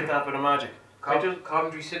can create that bit of magic.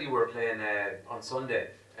 Coventry City were playing on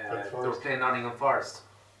Sunday. They were playing Nottingham Forest.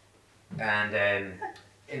 And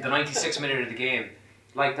in the 96th minute of the game,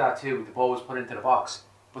 like that too, the ball was put into the box.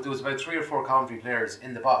 But there was about 3 or 4 Coventry players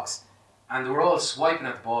in the box. And they were all swiping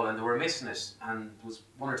at the ball and they were missing it. And there was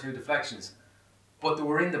 1 or 2 deflections. But they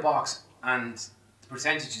were in the box, and the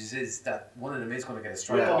percentages is that one of them is going to get a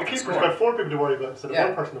strike. The keeper's got 4 people to worry about instead of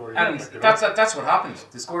 1 person to worry about. And that's what happened.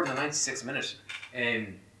 They scored in the 96th minute.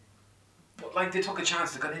 But like, they took a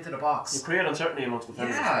chance, they got into the box. You create uncertainty amongst the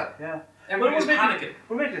defenders. Yeah. Everybody was panicking.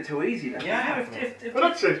 We're making it too easy. Like,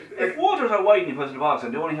 If Walter's out wide and he puts in the box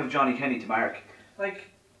and they only have Johnny Kenny to mark, like,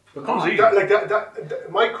 becomes easy.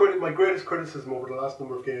 My greatest criticism over the last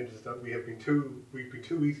number of games is that we've been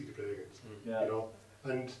too easy to play against. You know,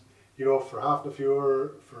 and you know, for half the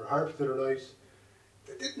Fuhrer, for Harps that are nice,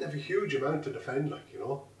 they didn't have a huge amount to defend, like, you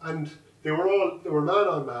know, and they were man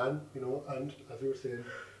on man, you know, and as we were saying,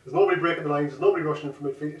 there's nobody breaking the lines, there's nobody rushing in from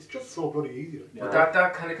midfield. It's just so bloody easy. Like. But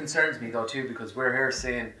that kind of concerns me though too, because we're here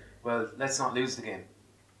saying, well, let's not lose the game.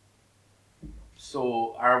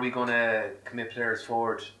 So are we going to commit players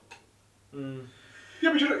forward? Yeah,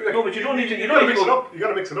 but you don't need to. You gotta mix it up. You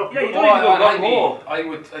gotta mix it up. Yeah, you don't need to go gung-ho. I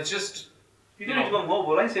would. It's just. You don't need to go gung-ho.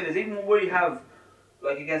 What I'm saying is, even when we have,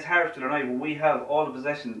 like against Harps tonight, when we have all the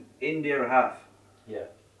possession in their half. Yeah.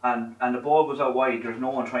 And the ball goes out wide, there's no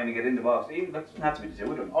one trying to get in the box. Even that doesn't have to be to do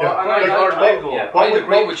with them. I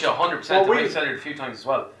agree with you 100%. I've said it a few times as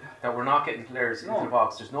well, that we're not getting players into the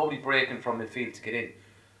box. There's nobody breaking from midfield to get in.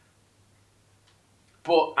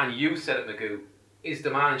 But, and you said it, Magoo, is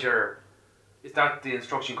that the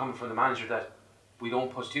instruction coming from the manager that we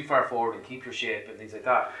don't push too far forward and keep your shape and things like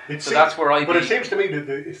that? That's where I. But it seems to me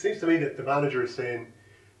that the manager is saying,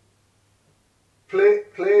 play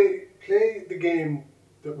the game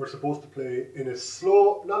that we're supposed to play in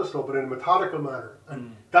but in a methodical manner,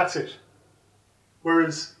 and that's it.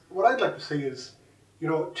 Whereas what I'd like to see is, you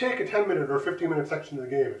know, take a 10-minute or 15-minute section of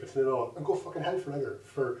the game if it's 0-0 and go fucking hell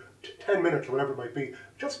for 10 minutes or whatever it might be.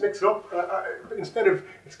 Just mix it up instead of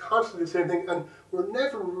it's constantly the same thing, and we're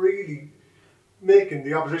never really making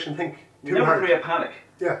the opposition think too hard. We never create panic.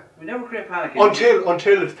 Yeah. We never create panic.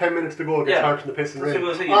 Until it's 10 minutes to go against Hearts and the Piss and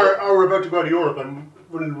Rain. Or we're about to go to Europe and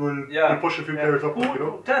we'll push a few players up. You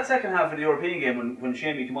know? That second half of the European game when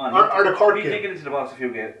Shamey came on, or the Cork he game. did get into the box a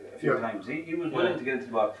few times. He was willing to get into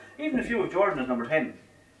the box. Even a few of Jordan as number 10.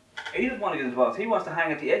 He doesn't want to get into the box. He wants to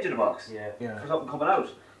hang at the edge of the box for something coming out.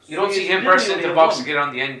 You don't see him bursting into the box and get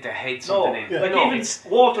on the end to head something in. Even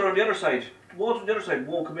Walter on the other side. Walter on the other side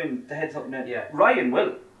won't come in to head something in. Yeah. Ryan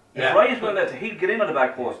will. If Ryan's well left, he'll get in on the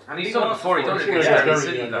back post. And he's done it before. He done it against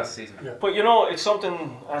City last season. Yeah. But you know, it's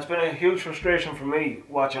something that's been a huge frustration for me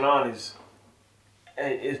watching on is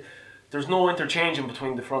there's no interchanging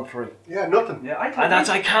between the front three. Yeah, nothing. Yeah, I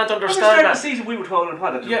can't understand that. The season we were talking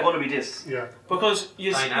about that there's going to be this. Yeah. Because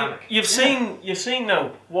you've seen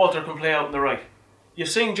now Walter can play out on the right. You've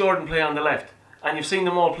seen Jordan play on the left, and you've seen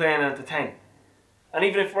them all playing at the 10. And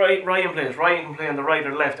even if Ryan plays, Ryan can play on the right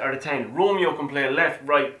or left or the 10. Romeo can play left,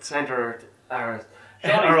 right, centre, or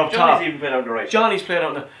up top. Johnny's even played out on the right. Johnny's played out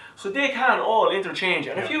on the. So they can all interchange.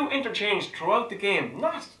 And if you interchange throughout the game,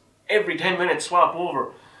 not every 10 minutes swap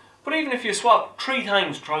over, but even if you swap 3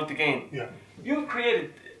 times throughout the game, you've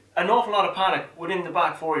created an awful lot of panic within the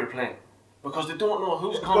back four you're playing. Because they don't know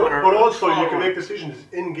who's coming but also you can make decisions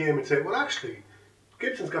in game and say, well, actually,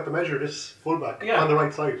 Gibson's got to measure this fullback on the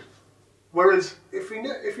right side. Whereas if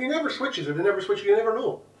he never switches, you never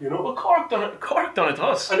know. You know. Well, Cork done it to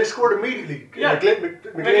us, and they scored immediately. Yeah,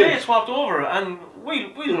 McGlade swapped over, and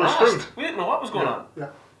we lost. We didn't know what was going on.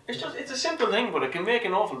 Yeah, it's a simple thing, but it can make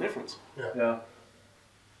an awful difference. Yeah.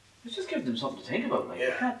 It's just giving them something to think about. Like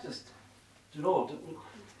you can't just,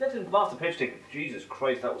 let them off the pitch. Think, Jesus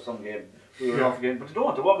Christ, that was some game. We were off again, but they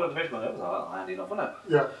don't. They walk out the pitch, man. That was handy enough, wasn't it?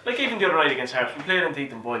 Yeah. Like even the other night against Harps, we played in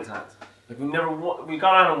Ethan Boyle's hands. Like we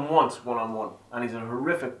got at him once 1-on-1, and he's a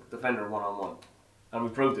horrific defender 1-on-1, and we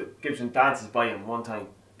proved it. Gibson dances by him one time,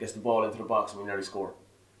 gets the ball into the box, and we nearly score,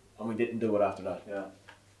 and we didn't do it after that.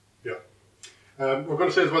 Yeah. We're going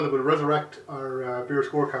to say as well that we'll resurrect our beer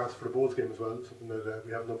scorecast for the Bulls game as well, something that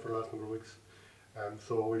we haven't done for the last number of weeks.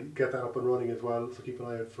 So we'll get that up and running as well. So keep an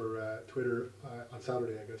eye out for Twitter on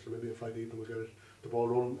Saturday, I guess, or maybe on Friday evening. We'll get the ball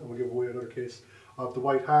rolling and we'll give away another case of the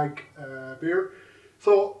White Hag beer.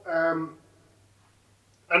 So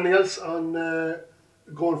Anything else on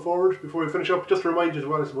going forward before we finish up? Just to remind you as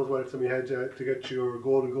well, I suppose, while it's on your head, to get your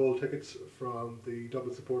golden goal tickets from the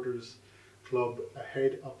Dublin Supporters Club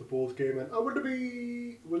ahead of the Bulls game. And will there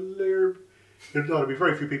be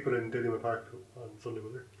very few people in Dilliman Park on Sunday,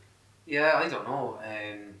 will there? Yeah, I don't know.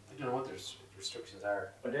 I don't know what their restrictions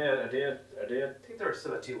are. Are they? I think they're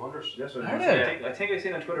still at 200. Yes, Are they? I think I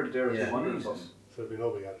seen on Twitter that they're at Yeah. 200 or something. So there'll be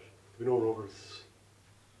nobody at it. There'll be no Rovers.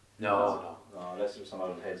 No. Unless there's some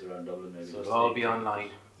other heads around Dublin, maybe. So it'll all be online.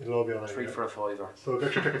 It'll all be online. 3 for a $5. So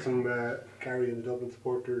get your tickets from Gary and the Dublin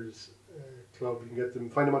Supporters Club. You can get them.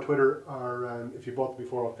 Find them on Twitter, or if you bought them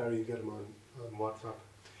before off Gary, you get them on WhatsApp.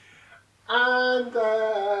 And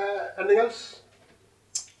anything else?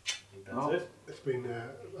 That's it. It's been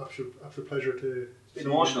absolute pleasure to. It's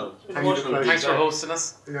emotional. Thanks for hosting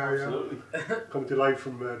us. Yeah, absolutely. Coming to you live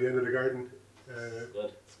from the end of the garden.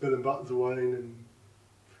 Good. Spilling bottles of wine and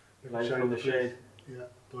Live shining from the the place. shade. Yeah,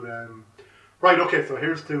 but right, okay. So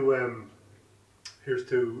here's to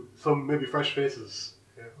some maybe fresh faces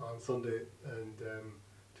on Sunday, and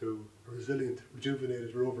to resilient,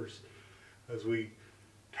 rejuvenated Rovers as we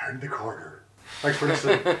turn the corner. Thanks for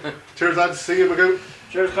listening. Cheers, lads. See you, Magoo.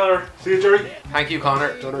 Cheers, Connor. See you, Jerry. Thank you,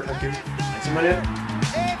 Connor. Donor, thank you. Thanks a million.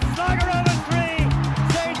 It's Slugger 3,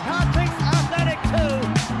 St. Patrick's Athletic 2,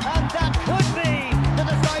 and that could be the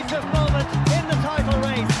decisive moment in the title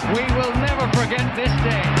race. We will never forget this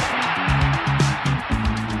day.